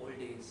good old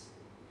days.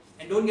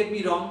 And don't get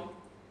me wrong,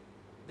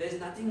 there's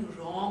nothing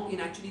wrong in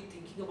actually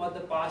thinking about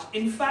the past.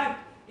 In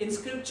fact, in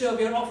scripture,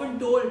 we are often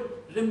told,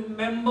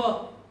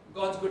 remember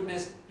God's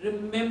goodness,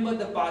 remember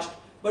the past.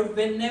 But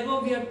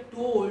whenever we are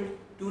told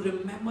to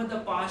remember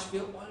the past, we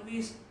are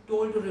always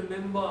told to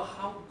remember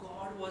how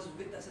God was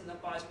with us in the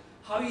past,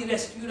 how He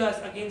rescued us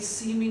against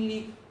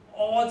seemingly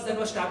odds that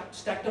were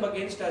stacked up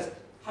against us,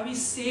 how He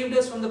saved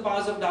us from the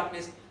powers of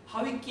darkness,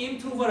 how He came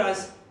through for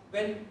us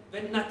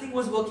when nothing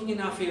was working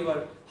in our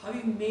favor, how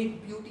He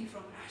made beauty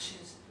from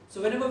ashes. So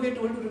whenever we are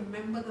told to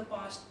remember the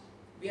past,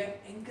 we are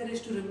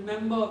encouraged to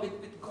remember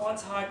with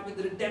God's heart,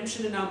 with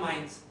redemption in our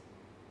minds.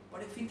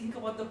 But if we think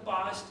about the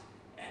past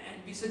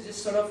and we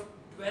just sort of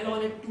dwell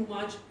on it too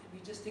much, and we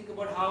just think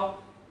about how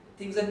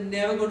things are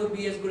never going to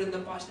be as good in the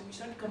past, and we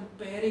start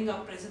comparing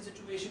our present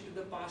situation to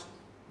the past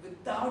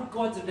without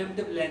God's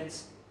redemptive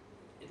lens,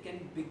 it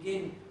can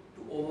begin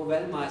to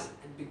overwhelm us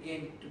and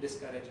begin to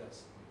discourage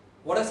us.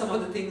 What are some of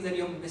the things that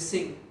you're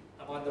missing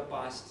about the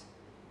past?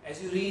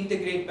 As you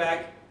reintegrate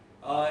back,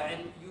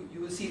 and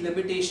you will see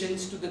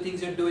limitations to the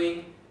things you're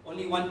doing.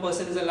 Only one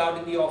person is allowed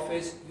in the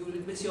office. You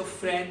will miss your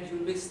friends. You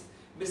will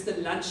miss the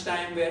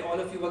lunchtime where all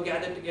of you were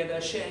gathered together,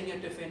 sharing your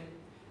tiffin.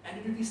 And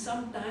it will be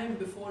some time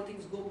before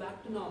things go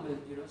back to normal.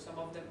 You know, some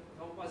of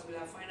us will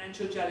have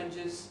financial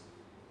challenges,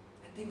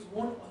 and things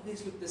won't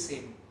always look the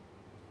same.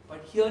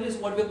 But here is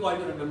what we're called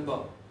to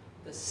remember: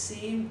 the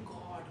same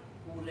God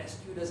who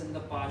rescued us in the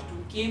past,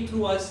 who came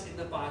through us in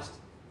the past,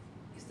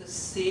 is the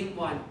same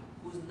one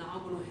who's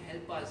now going to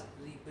help us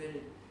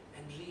rebuild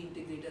and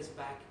reintegrate us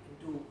back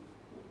into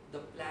the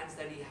plans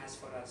that He has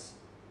for us.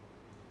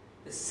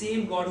 The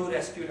same God who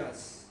rescued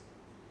us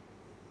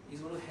is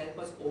going to help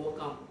us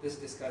overcome this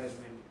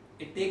discouragement.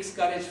 It takes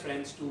courage,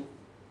 friends, to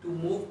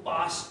move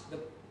past the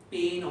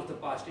pain of the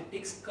past. It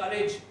takes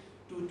courage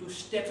to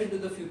step into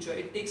the future.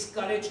 It takes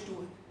courage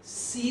to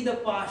see the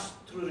past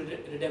through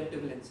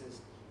redemptive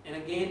lenses. And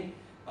again,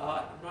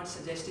 I'm not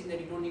suggesting that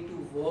you don't need to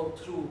work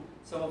through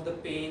some of the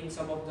pain,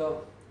 some of the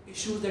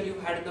issues that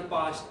you've had in the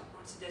past. I'm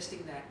not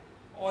suggesting that.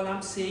 All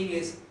I'm saying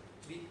is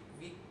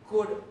we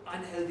could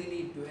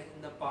unhealthily dwell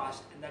in the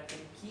past, and that can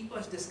keep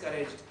us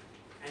discouraged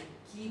and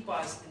keep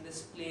us in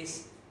this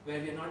place where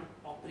we're not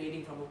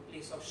operating from a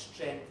place of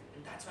strength.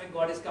 And that's why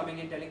God is coming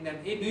and telling them,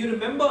 hey, do you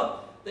remember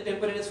the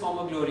temple in its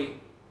former glory?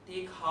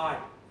 Take heart,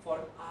 for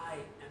I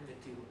am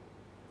with you.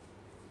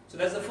 So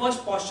that's the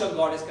first posture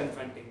God is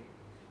confronting.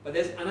 But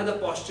there's another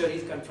posture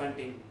He's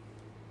confronting.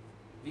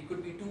 We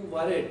could be too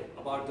worried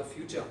about the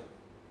future.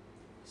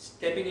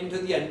 Stepping into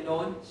the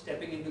unknown,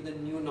 stepping into the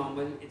new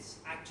normal, it's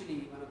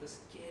actually one of the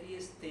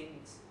scariest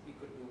things we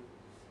could do.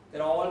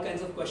 There are all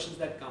kinds of questions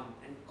that come,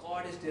 and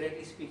God is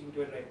directly speaking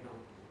to it right now.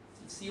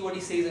 See what He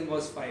says in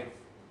verse 5.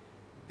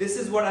 This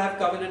is what I have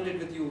covenanted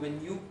with you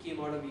when you came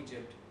out of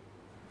Egypt.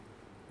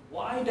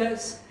 Why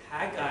does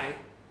Haggai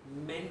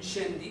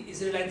mention the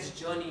Israelites'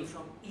 journey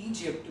from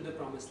Egypt to the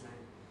Promised Land?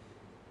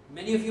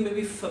 Many of you may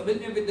be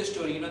familiar with the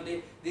story. You know,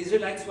 the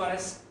Israelites were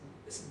as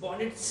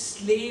bonded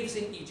slaves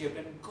in Egypt,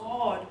 and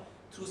God,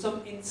 through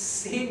some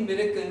insane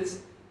miracles,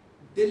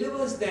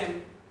 delivers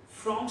them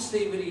from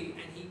slavery,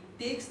 and He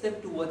takes them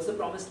towards the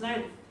Promised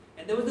Land.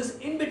 And there was this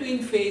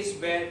in-between phase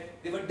where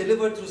they were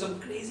delivered through some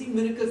crazy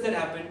miracles that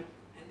happened,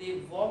 and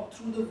they walked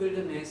through the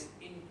wilderness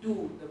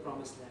into the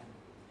Promised Land.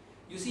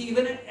 You see,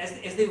 even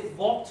as they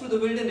walked through the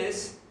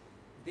wilderness,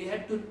 they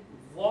had to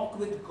walk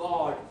with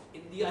God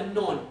in the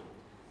unknown.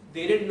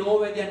 They didn't know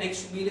where their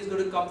next meal is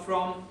going to come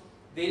from.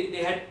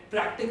 They had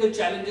practical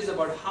challenges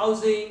about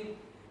housing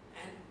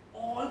and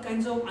all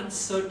kinds of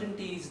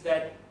uncertainties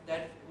that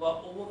were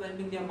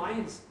overwhelming their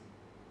minds.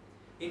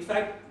 In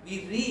fact,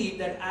 we read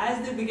that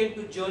as they began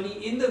to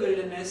journey in the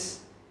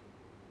wilderness,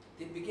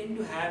 they began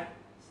to have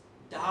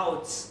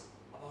doubts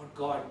about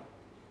God.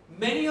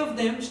 Many of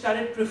them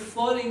started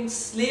preferring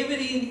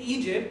slavery in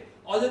Egypt.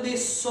 Although they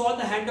saw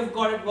the hand of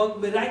God at work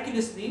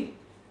miraculously,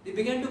 they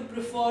began to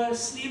prefer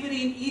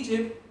slavery in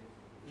Egypt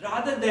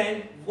rather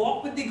than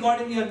walk with the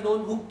God in the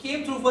unknown who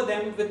came through for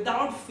them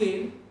without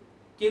fail,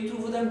 came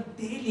through for them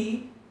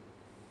daily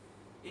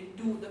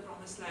into the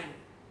Promised Land.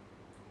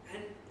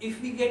 And if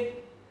we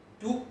get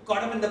too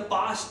caught up in the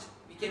past,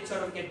 we can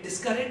sort of get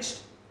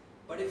discouraged.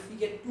 But if we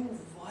get too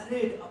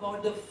worried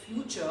about the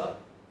future,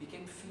 we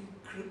can feel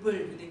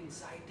crippled with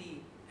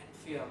anxiety and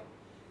fear.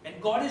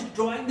 And God is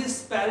drawing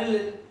this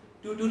parallel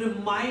to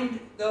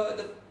remind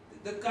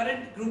the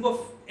current group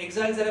of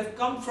exiles that have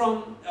come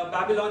from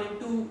Babylon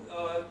into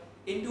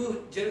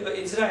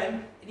Israel,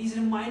 and He's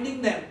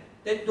reminding them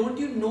that don't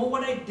you know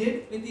what I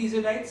did with the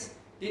Israelites?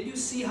 Did you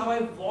see how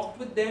I walked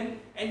with them?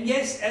 And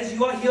yes, as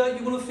you are here, you're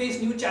going to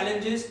face new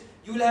challenges.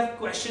 You will have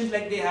questions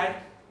like they had.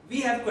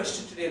 We have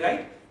questions today,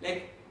 right?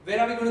 Like, where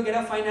are we going to get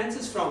our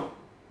finances from?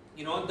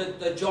 You know,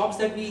 the jobs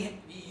that we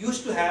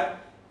used to have,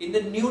 in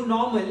the new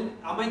normal,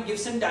 are my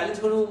gifts and talents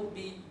going to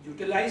be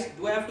utilized?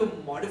 Do I have to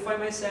modify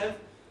myself?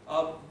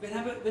 When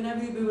I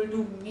will be able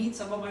to meet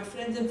some of my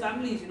friends and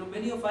families? You know,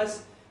 many of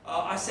us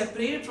are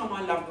separated from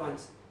our loved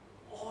ones.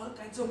 All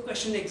kinds of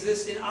questions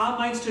exist in our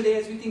minds today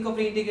as we think of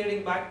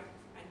reintegrating back,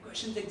 and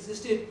questions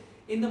existed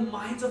in the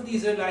minds of the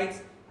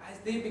Israelites as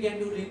they began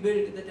to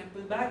rebuild the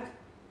temple back.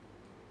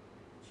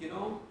 You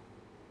know,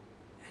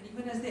 and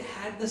even as they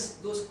had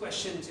those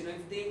questions, you know,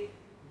 if they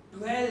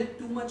dwell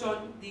too much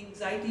on the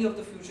anxiety of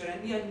the future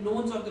and the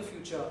unknowns of the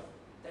future,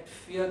 that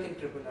fear can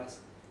cripple us.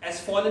 As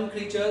fallen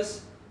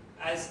creatures,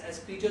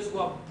 as creatures who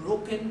are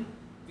broken,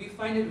 we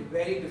find it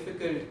very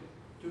difficult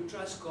to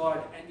trust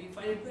God, and we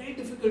find it very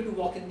difficult to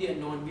walk in the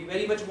unknown. We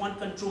very much want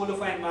control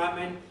of our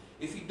environment.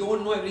 If we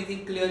don't know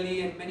everything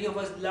clearly, and many of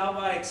us love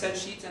our Excel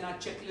sheets and our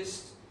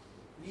checklists,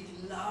 we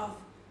love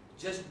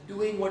just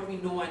doing what we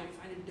know, and we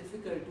find it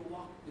difficult to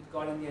walk with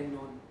God in the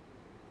unknown.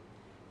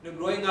 You know,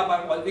 growing up,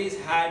 I've always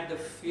had the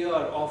fear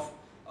of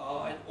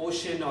an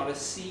ocean or a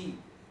sea,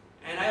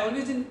 and I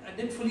always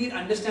didn't fully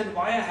understand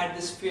why I had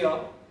this fear.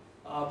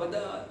 But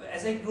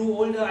as I grew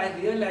older, I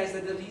realized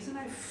that the reason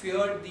I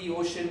feared the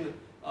ocean,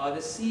 the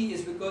sea,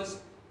 is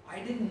because I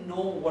didn't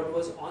know what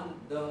was on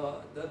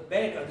the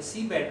bed or the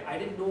seabed. I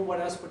didn't know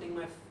what I was putting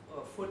my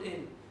foot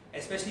in,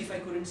 especially if I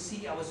couldn't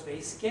see. I was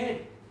very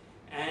scared,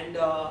 and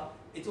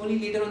it's only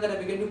later on that I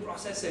began to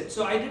process it.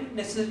 So I didn't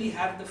necessarily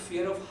have the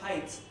fear of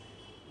heights,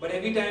 but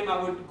every time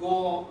I would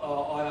go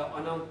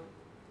on a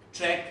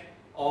trek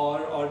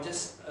or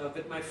just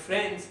with my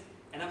friends,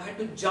 and I've had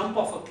to jump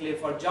off a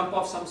cliff or jump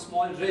off some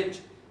small ridge,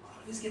 I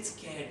always get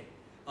scared.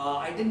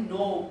 I didn't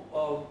know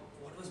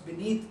what was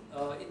beneath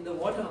in the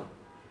water.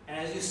 And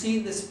as you see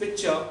in this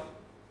picture,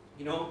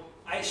 you know,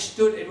 I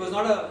stood, it was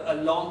not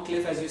a long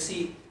cliff as you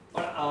see,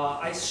 but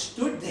I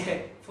stood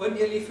there for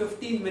nearly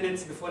 15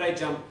 minutes before I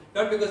jumped.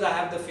 Not because I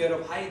have the fear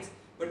of heights,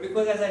 but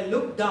because as I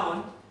looked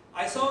down,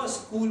 I saw a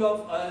school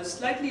of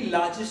slightly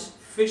largish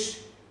fish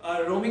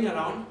roaming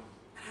around.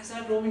 And as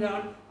I was roaming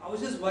around, I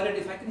was just worried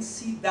if I can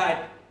see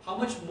that, how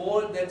much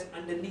more that's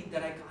underneath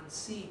that I can't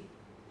see.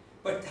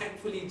 But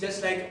thankfully,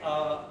 just like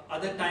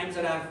other times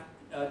that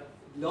I've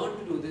learned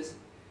to do this,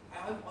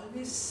 I've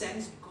always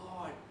sensed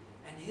God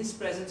and His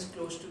presence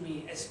close to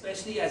me,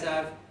 especially as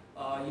I've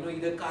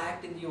either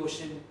kayaked in the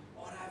ocean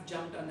or I've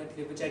jumped on the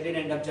cliff, which I did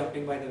end up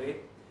jumping, by the way,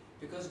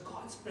 because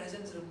God's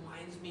presence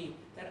reminds me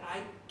that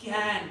I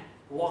can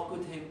walk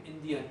with Him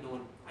in the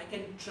unknown. I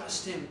can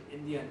trust Him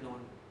in the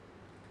unknown.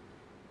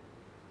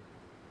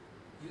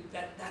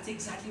 That's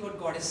exactly what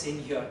God is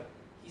saying here.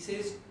 He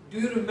says, do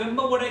you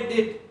remember what I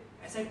did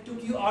as I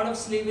took you out of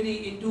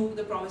slavery into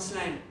the promised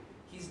land?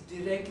 He's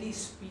directly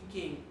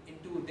speaking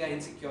into their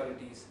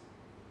insecurities.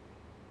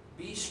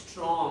 Be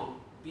strong,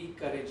 be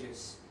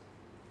courageous.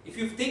 If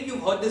you think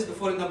you've heard this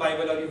before in the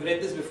Bible or you've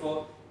read this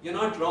before, you're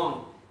not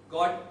wrong.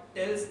 God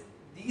tells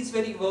these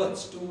very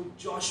words to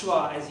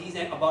Joshua as he's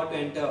about to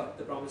enter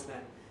the promised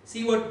land.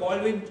 See what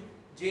Baldwin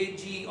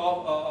J.G.,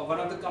 one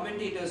of the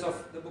commentators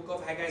of the book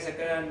of Haggai,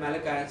 Zechariah and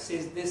Malachi,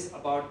 says this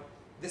about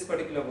this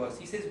particular verse.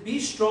 He says, be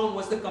strong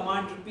was the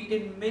command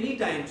repeated many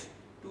times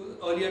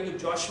earlier to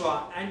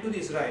Joshua and to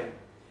Israel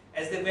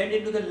as they went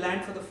into the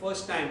land for the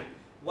first time.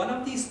 One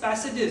of these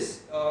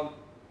passages,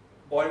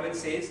 Baldwin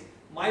says,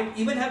 might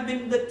even have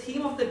been the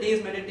theme of the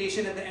day's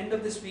meditation at the end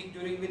of this week,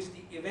 during which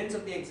the events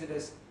of the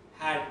Exodus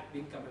had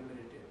been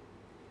commemorated.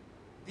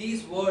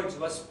 These words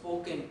were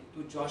spoken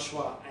to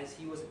Joshua as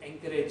he was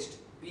encouraged.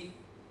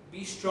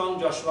 Be strong,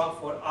 Joshua,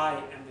 for I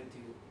am with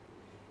you.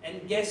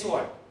 And guess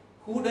what?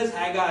 Who does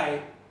Haggai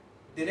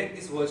direct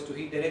these words to?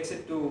 He directs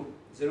it to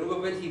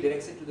Zerubbabel, he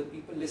directs it to the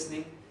people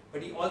listening,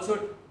 but he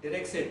also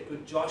directs it to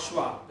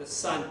Joshua, the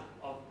son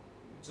of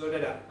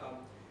Jozadak,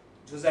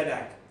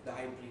 the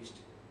high priest.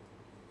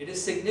 It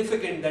is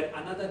significant that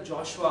another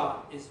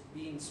Joshua is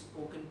being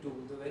spoken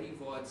to, the very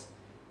words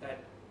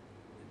that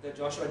the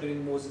Joshua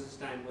during Moses'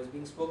 time was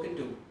being spoken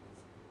to.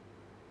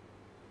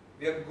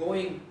 We are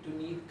going to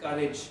need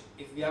courage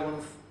if we are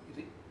going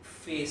to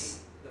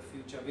face the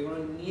future. We are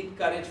going to need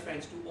courage,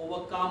 friends, to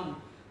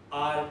overcome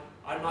our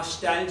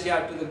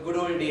nostalgia to the good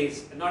old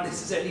days, and not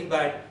necessarily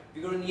bad.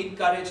 We're going to need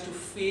courage to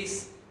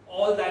face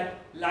all that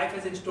life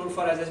has in store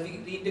for us. As we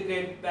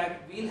reintegrate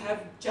back, we'll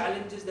have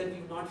challenges that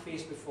we've not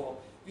faced before.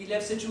 We'll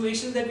have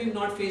situations that we've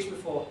not faced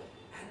before.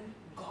 And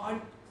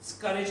God's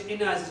courage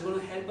in us is going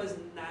to help us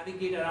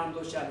navigate around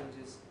those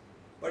challenges.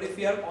 But if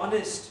we are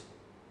honest,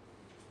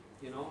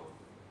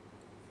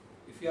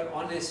 if we are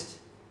honest,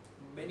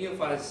 many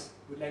of us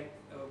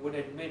would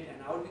admit,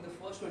 and I would be the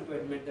first one to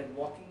admit, that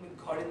walking with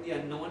God in the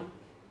unknown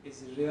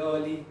is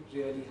really,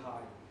 really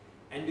hard.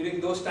 And during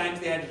those times,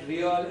 they had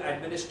real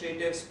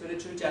administrative,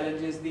 spiritual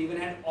challenges. They even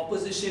had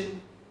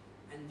opposition.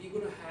 And we're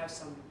going to have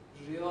some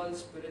real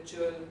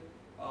spiritual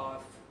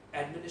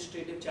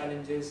administrative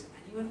challenges,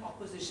 and even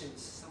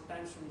oppositions,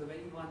 sometimes from the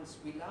very ones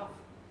we love.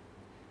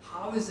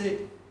 How is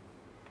it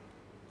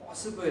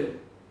possible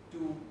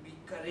to be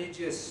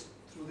courageous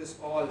through this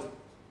all?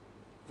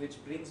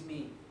 Which brings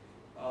me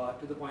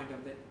to the point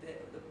of that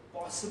the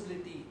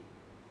possibility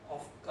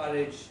of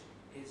courage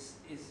is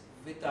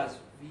with us.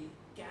 We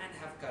can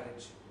have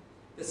courage.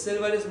 The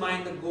silver is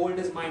mine, the gold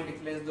is mine,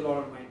 declares the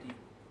Lord Almighty.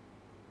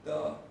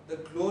 The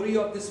glory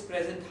of this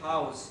present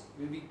house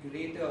will be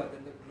greater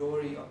than the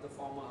glory of the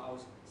former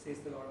house, says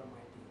the Lord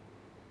Almighty.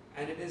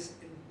 And it is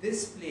in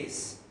this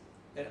place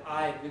that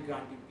I will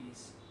grant you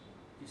peace.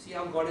 You see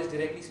how God is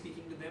directly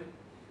speaking to them?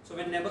 So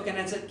when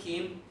Nebuchadnezzar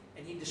came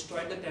and he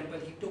destroyed the temple,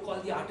 he took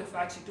all the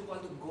artifacts, he took all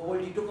the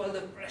gold, he took all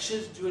the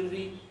precious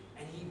jewelry,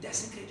 and he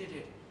desecrated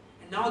it.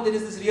 And now there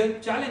is this real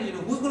challenge,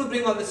 who's going to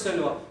bring all the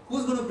silver?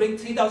 Who's going to bring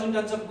 3,000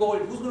 tons of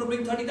gold? Who's going to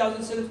bring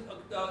 30,000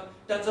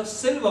 tons of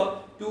silver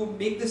to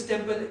make this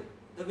temple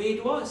the way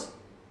it was?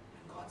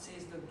 And God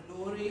says the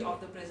glory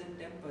of the present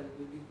temple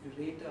will be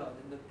greater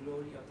than the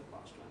glory of the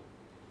past one.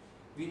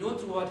 We know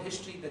throughout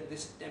history that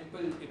this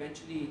temple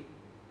eventually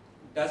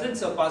doesn't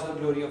surpass the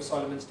glory of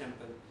Solomon's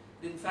temple.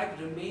 It in fact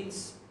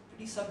remains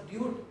pretty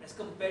subdued as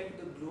compared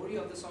to the glory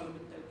of the Solomon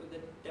temple, the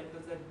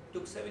temples that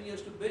took 7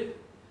 years to build.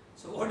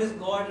 So what is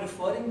God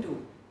referring to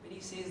when he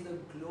says the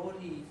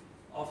glory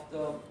of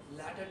the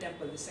latter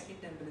temple, the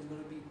second temple, is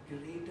going to be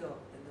greater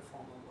than the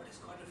former? What is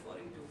God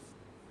referring to?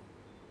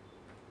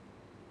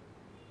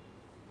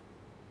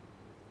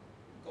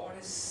 God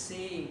is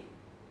saying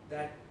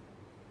that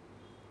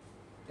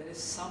there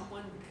is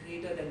someone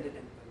greater than the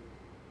temple.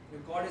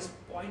 God is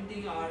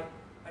pointing our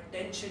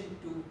attention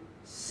to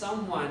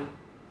someone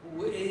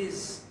who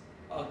is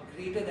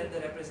greater than the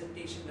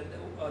representation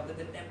that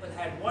the temple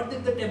had. What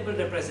did the temple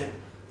represent?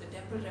 The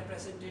temple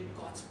represented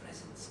God's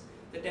presence.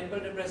 The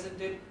temple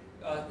represented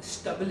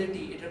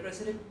stability. It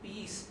represented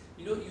peace.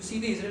 You see,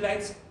 the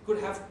Israelites could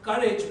have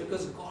courage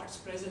because God's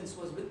presence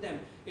was with them.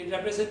 It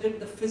represented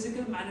the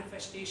physical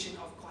manifestation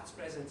of God's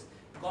presence.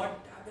 God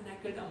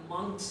tabernacled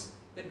amongst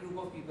that group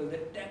of people. The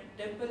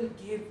temple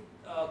gave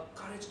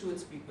courage to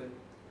its people.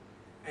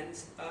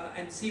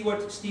 And see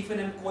what Stephen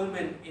M.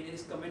 Coleman in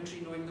his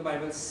commentary Knowing the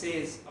Bible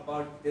says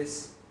about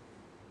this.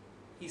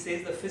 He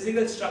says the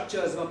physical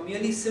structures were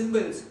merely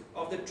symbols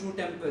of the true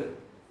temple,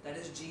 that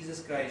is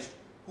Jesus Christ,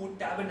 who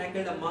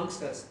tabernacled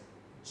amongst us.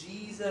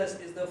 Jesus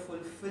is the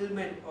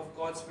fulfillment of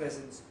God's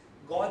presence,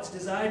 God's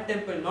desired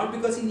temple, not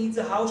because he needs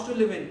a house to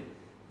live in,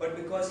 but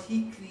because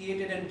he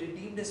created and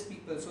redeemed his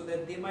people so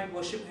that they might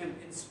worship him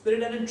in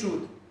spirit and in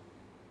truth.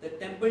 The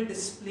temple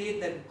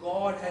displayed that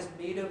God has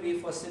made a way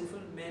for sinful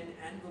men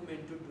and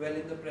women to dwell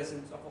in the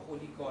presence of a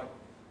holy God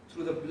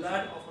through the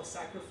blood of a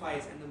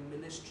sacrifice and the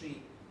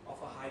ministry of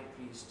a high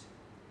priest.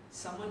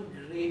 Someone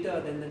greater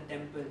than the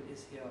temple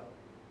is here.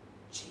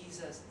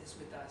 Jesus is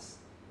with us.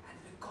 And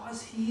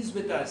because he is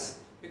with us,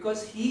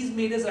 because he's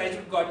made us right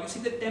with God. You see,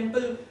 the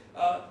temple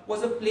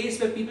was a place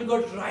where people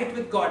got right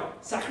with God.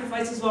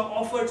 Sacrifices were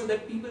offered so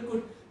that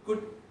people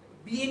could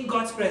be in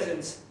God's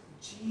presence.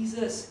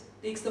 Jesus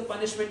takes the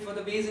punishment for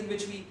the ways in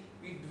which we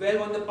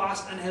dwell on the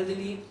past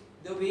unhealthily,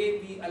 the way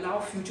we allow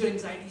future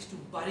anxieties to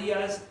bury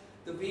us,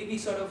 the way we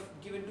sort of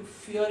give into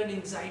fear and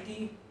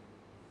anxiety.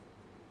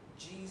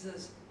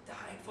 Jesus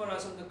died for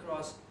us on the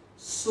cross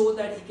so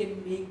that he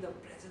can make the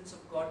presence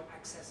of God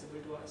accessible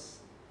to us.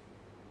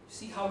 You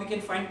see how we can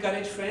find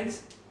courage,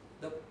 friends?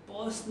 The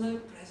personal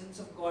presence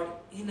of God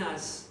in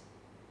us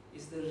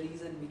is the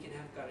reason we can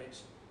have courage.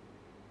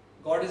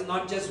 God is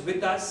not just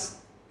with us,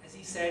 as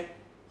he said,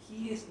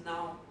 he is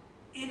now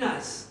in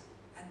us,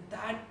 and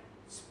that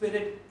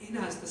Spirit in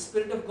us, the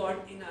Spirit of God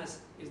in us,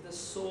 is the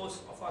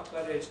source of our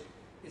courage,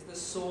 is the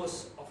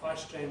source of our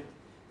strength.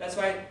 That's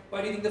why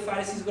do you think the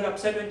Pharisees got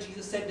upset when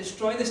Jesus said,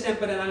 destroy this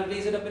temple and I'll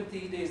raise it up in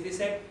 3 days? They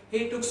said,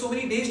 hey, it took so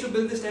many days to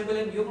build this temple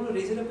and you're going to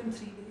raise it up in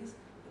 3 days?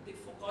 But they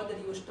forgot that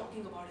he was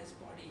talking about his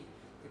body,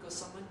 because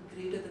someone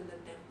greater than the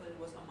temple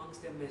was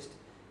amongst their midst.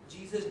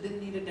 Jesus didn't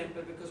need a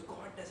temple because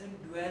God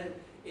doesn't dwell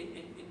in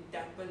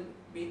temple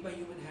made by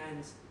human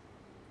hands,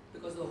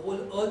 because the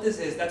whole earth is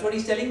his. That's what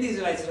he's telling the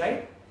Israelites,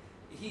 right?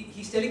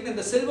 He's telling them,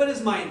 the silver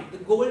is mine, the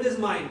gold is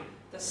mine,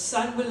 the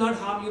sun will not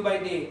harm you by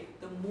day,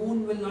 the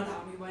moon will not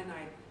harm you by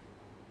night.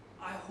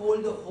 I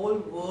hold the whole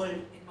world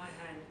in my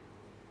hand.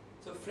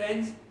 So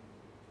friends,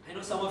 I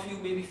know some of you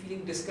may be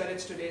feeling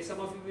discouraged today, some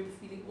of you may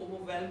be feeling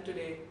overwhelmed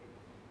today.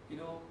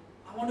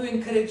 I want to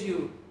encourage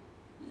you,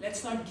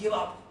 let's not give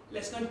up.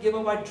 Let's not give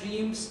up our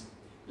dreams.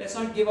 Let's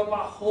not give up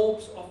our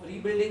hopes of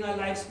rebuilding our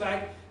lives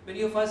back.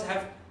 Many of us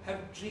have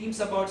dreams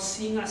about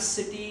seeing our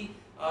city,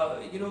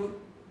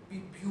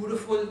 be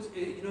beautiful,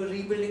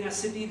 rebuilding our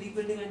city,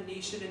 rebuilding our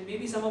nation, and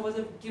maybe some of us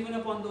have given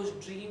up on those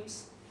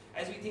dreams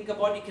as we think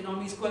about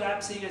economies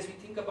collapsing, as we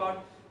think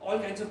about all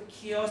kinds of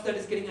chaos that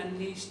is getting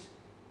unleashed.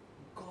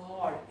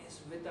 God is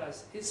with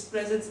us. His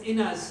presence in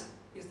us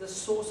is the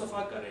source of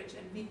our courage,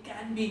 and we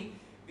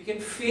can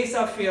face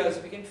our fears,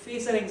 we can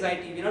face our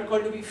anxiety. We're not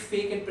called to be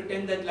fake and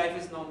pretend that life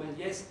is normal.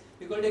 Yes,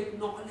 we're called to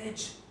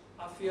acknowledge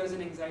our fears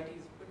and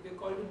anxieties, but we're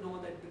called to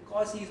know that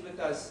because He is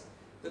with us,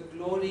 the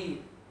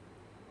glory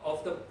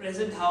of the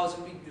present house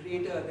will be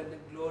greater than the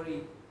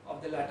glory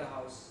of the latter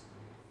house.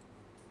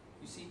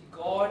 You see,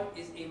 God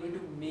is able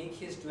to make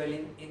His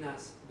dwelling in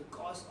us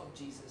because of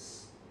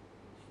Jesus.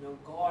 You know,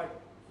 God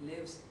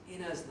lives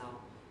in us now,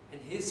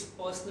 and His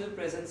personal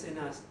presence in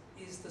us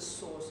is the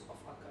source of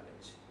our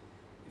courage.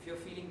 If you're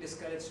feeling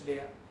discouraged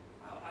today,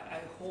 I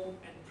hope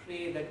and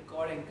pray that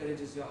God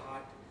encourages your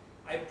heart.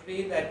 I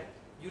pray that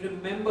you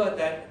remember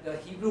that the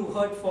Hebrew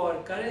word for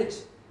courage,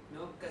 you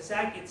know,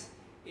 kazak,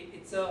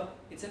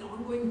 it's an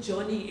ongoing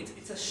journey.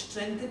 It's a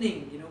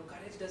strengthening. You know,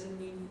 courage doesn't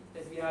mean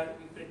that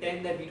we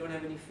pretend that we don't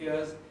have any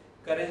fears.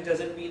 Courage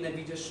doesn't mean that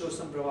we just show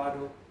some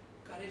bravado.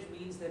 Courage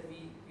means that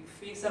we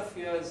face our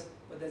fears,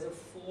 but there's a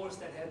force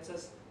that helps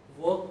us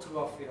work through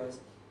our fears.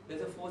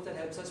 There's a force that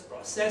helps us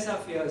process our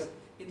fears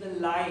in the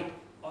light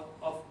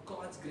of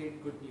God's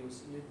great good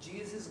news. You know,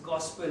 Jesus'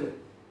 gospel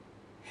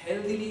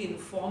healthily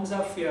informs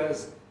our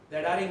fears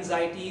that our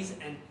anxieties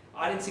and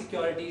our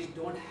insecurities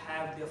don't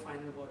have their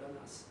final word on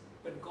us.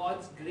 But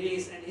God's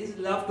grace and His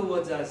love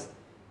towards us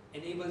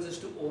enables us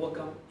to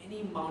overcome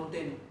any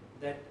mountain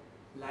that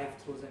life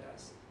throws at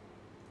us.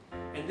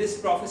 And this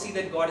prophecy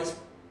that God is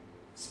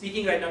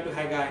speaking right now to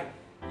Haggai,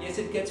 yes,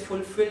 it gets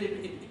fulfilled.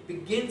 It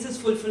begins its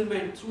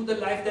fulfillment through the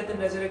life, death and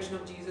resurrection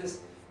of Jesus.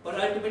 But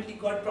ultimately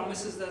God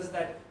promises us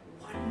that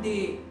one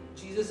day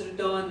Jesus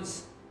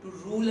returns to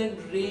rule and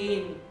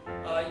reign.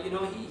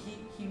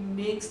 He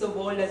makes the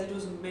world as it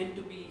was meant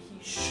to be.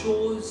 He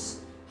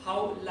shows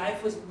how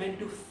life was meant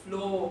to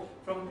flow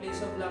from a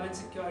place of love and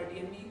security.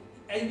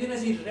 And even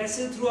as we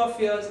wrestle through our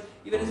fears,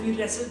 even as we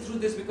wrestle through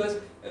this, because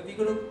we're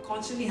going to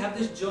constantly have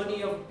this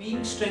journey of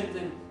being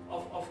strengthened,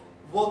 of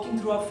working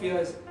through our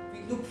fears.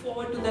 We look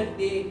forward to that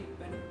day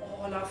when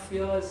all our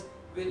fears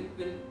will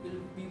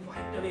be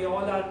wiped away,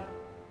 all our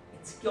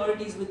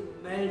insecurities will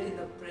melt in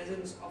the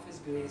presence of His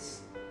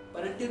grace.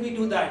 But until we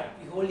do that,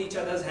 we hold each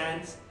other's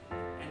hands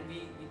and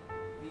we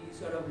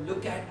sort of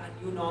look at our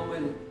new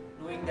normal,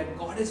 knowing that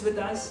God is with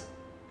us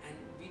and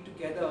we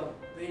together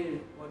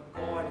build what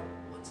God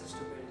wants us to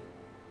build.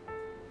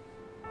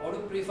 I want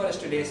to pray for us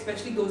today,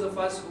 especially those of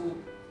us who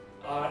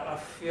are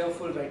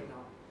fearful right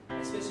now,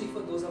 especially for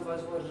those of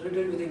us who are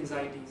riddled with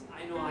anxieties.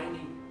 I know I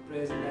need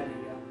prayers in that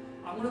area.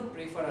 I want to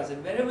pray for us,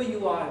 and wherever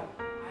you are,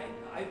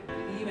 I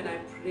believe and I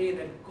pray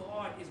that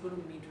God is going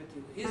to meet with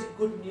you. His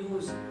good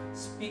news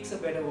speaks a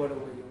better word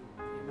over you.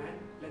 Amen.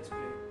 Let's pray.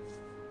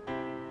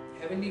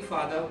 Heavenly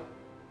Father,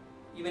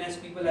 even as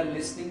people are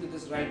listening to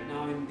this right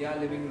now in their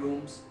living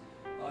rooms,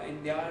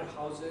 in their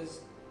houses,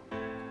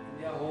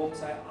 in their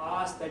homes, I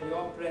ask that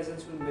your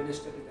presence will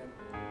minister to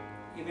them.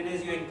 Even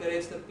as you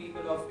encourage the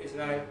people of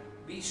Israel,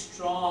 be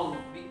strong,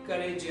 be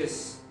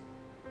courageous.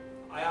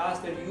 I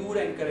ask that you would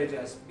encourage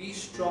us. Be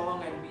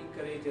strong and be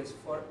courageous,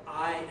 for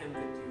I am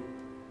with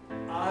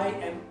you. I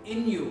am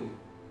in you,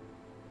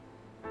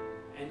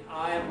 and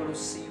I am going to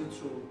see you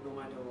through no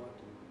matter what.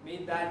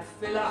 May that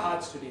fill our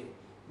hearts today.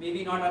 May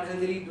we not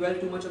unhealthily dwell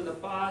too much on the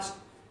past,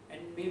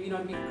 and may we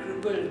not be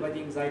crippled by the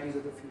anxieties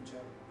of the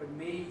future. But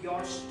may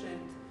your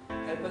strength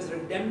help us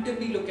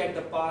redemptively look at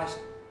the past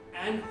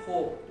and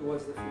hope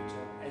towards the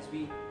future as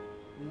we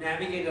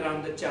navigate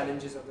around the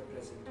challenges of the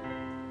present.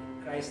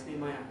 In Christ's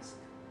name I ask.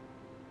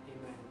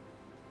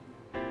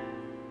 Amen.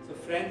 So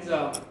friends,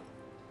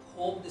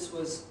 hope this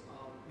was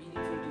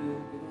meaningful to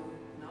you.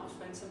 Now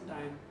spend some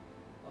time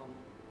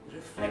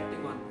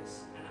reflecting on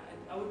this. And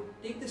I would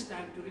take this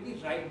time to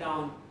really write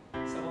down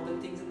some of the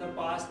things in the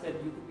past that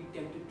you could be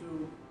tempted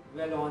to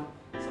dwell on,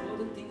 some of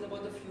the things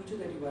about the future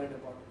that you worried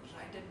about.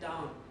 Write it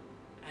down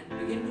and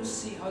begin to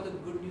see how the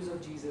good news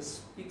of Jesus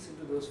speaks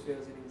into those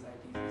fears and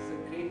anxieties. This is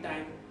a great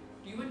time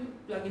to even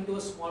plug into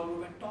a small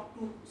group and talk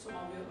to some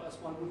of your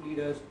small group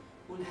leaders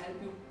who will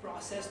help you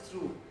process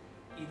through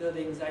either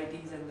the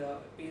anxieties and the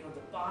pain of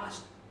the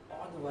past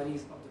or the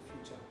worries of the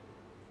future.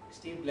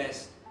 Stay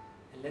blessed,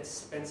 and let's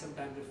spend some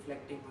time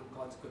reflecting on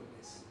God's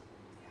goodness.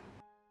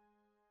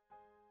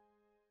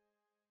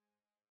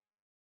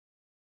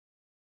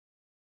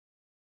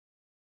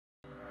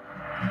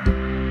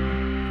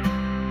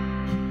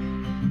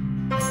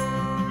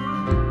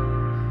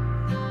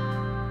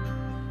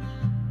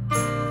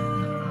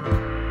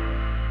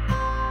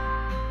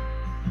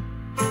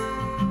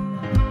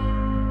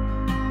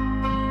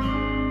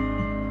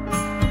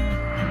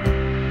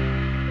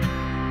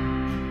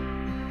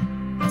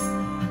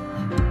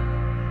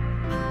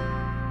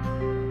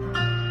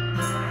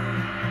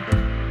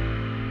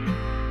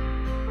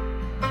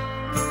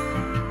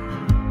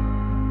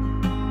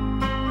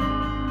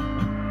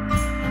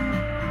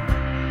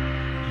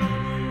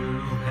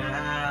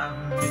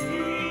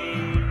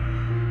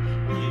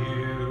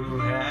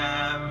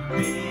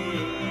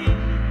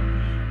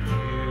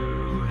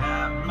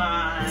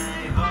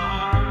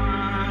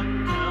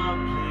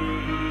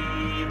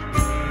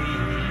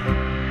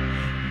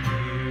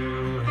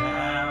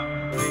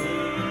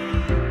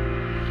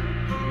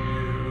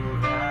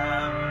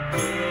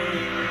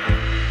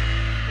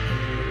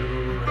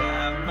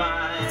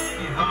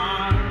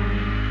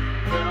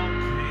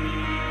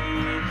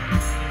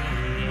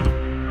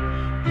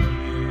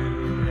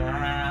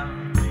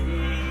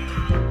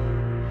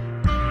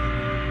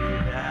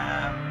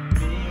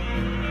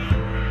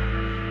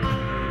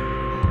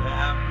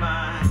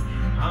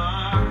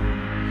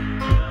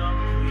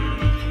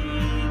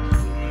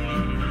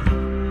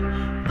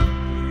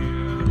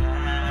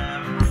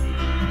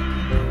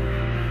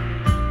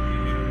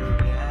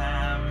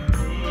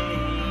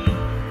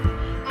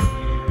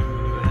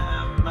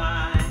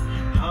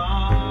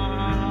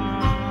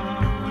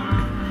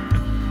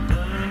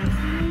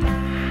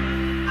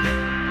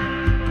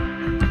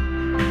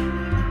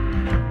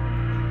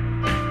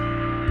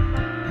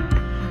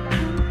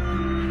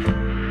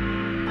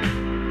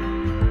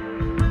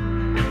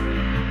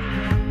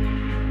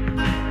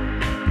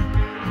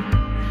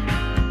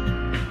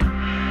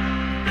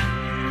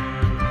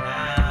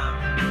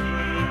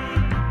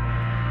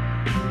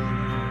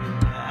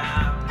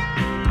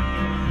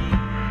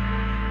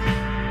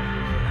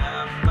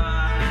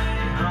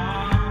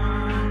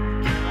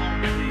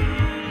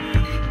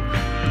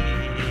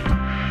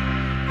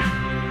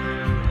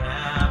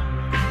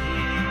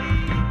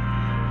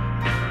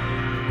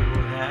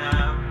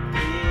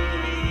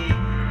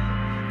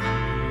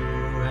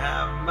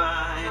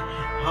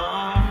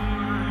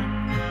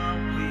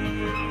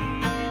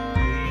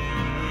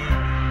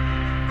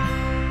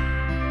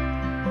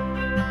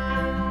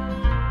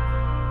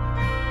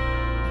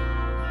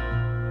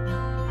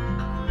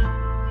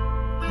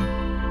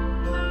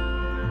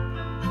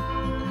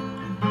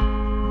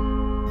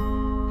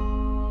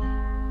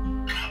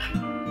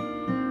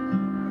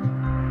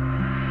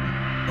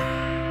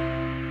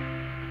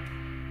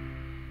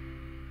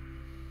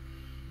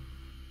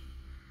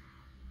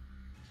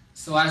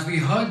 So as we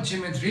heard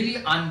Jim, it really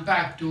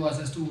unpacked to us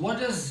as to what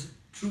does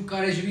true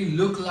courage really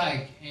look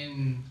like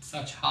in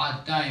such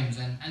hard times,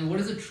 and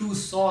what is the true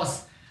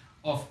source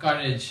of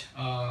courage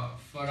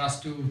for us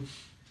to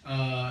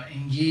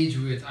engage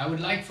with. I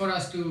would like for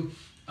us to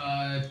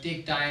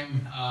take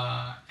time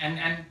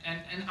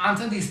and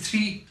answer these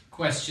three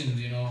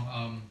questions.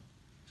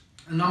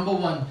 Number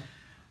one,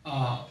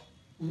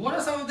 what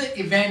are some of the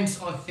events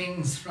or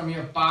things from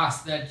your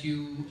past that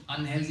you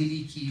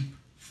unhealthily keep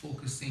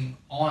focusing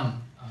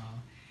on?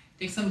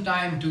 Take some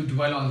time to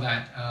dwell on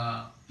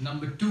that.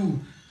 Number two,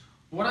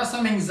 what are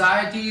some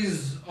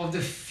anxieties of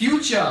the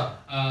future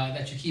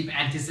that you keep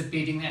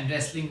anticipating and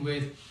wrestling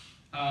with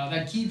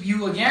that keep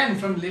you again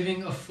from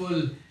living a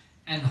full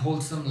and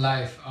wholesome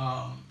life?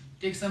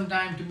 Take some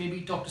time to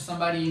maybe talk to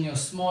somebody in your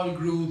small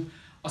group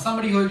or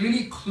somebody who you're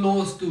really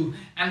close to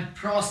and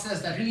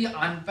process that, really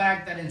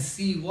unpack that and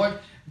see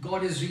what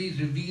God is really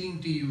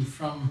revealing to you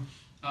from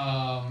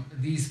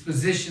these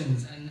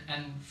positions.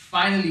 And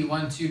finally,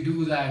 once you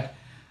do that,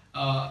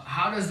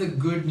 how does the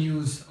good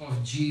news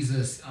of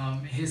Jesus,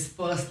 his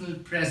personal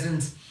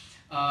presence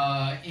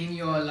in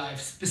your life,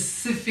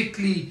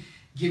 specifically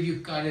give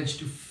you courage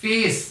to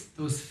face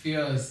those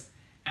fears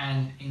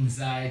and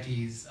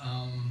anxieties?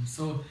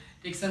 So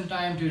take some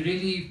time to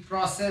really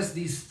process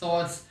these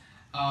thoughts,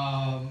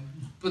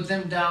 put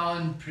them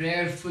down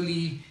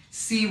prayerfully,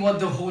 see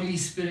what the Holy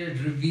Spirit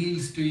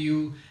reveals to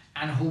you,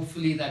 and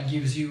hopefully that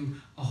gives you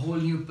a whole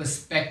new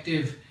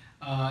perspective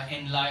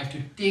in life to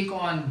take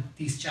on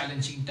these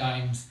challenging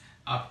times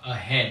up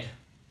ahead.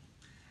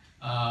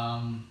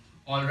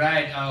 All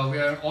right, we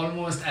are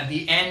almost at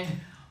the end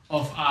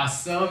of our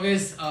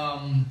service.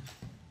 In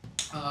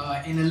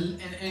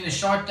a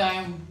short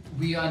time,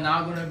 we are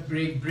now going to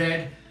break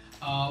bread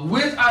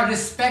with our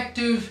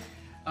respective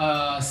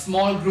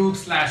small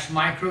groups /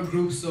 micro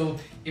groups. So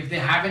if they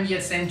haven't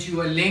yet sent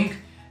you a link,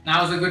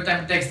 now is a good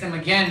time to text them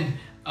again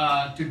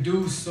to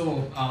do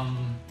so.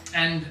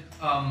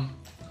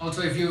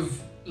 Also, if you've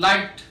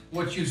liked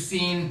what you've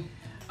seen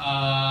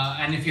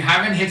and if you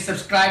haven't hit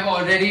subscribe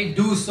already,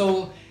 do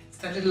so. It's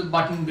that little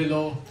button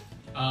below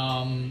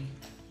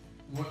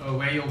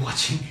where you're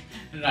watching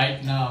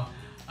right now.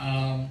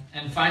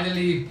 And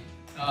finally,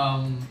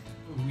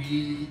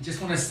 we just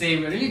want to say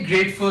we're really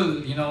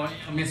grateful,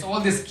 amidst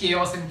all this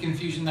chaos and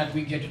confusion, that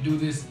we get to do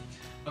this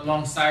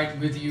alongside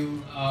with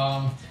you.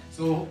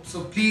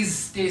 So please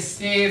stay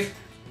safe,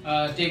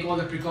 take all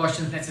the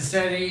precautions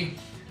necessary,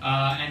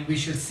 and we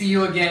shall see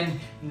you again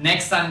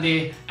next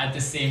Sunday at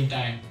the same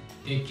time.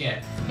 Take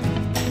care.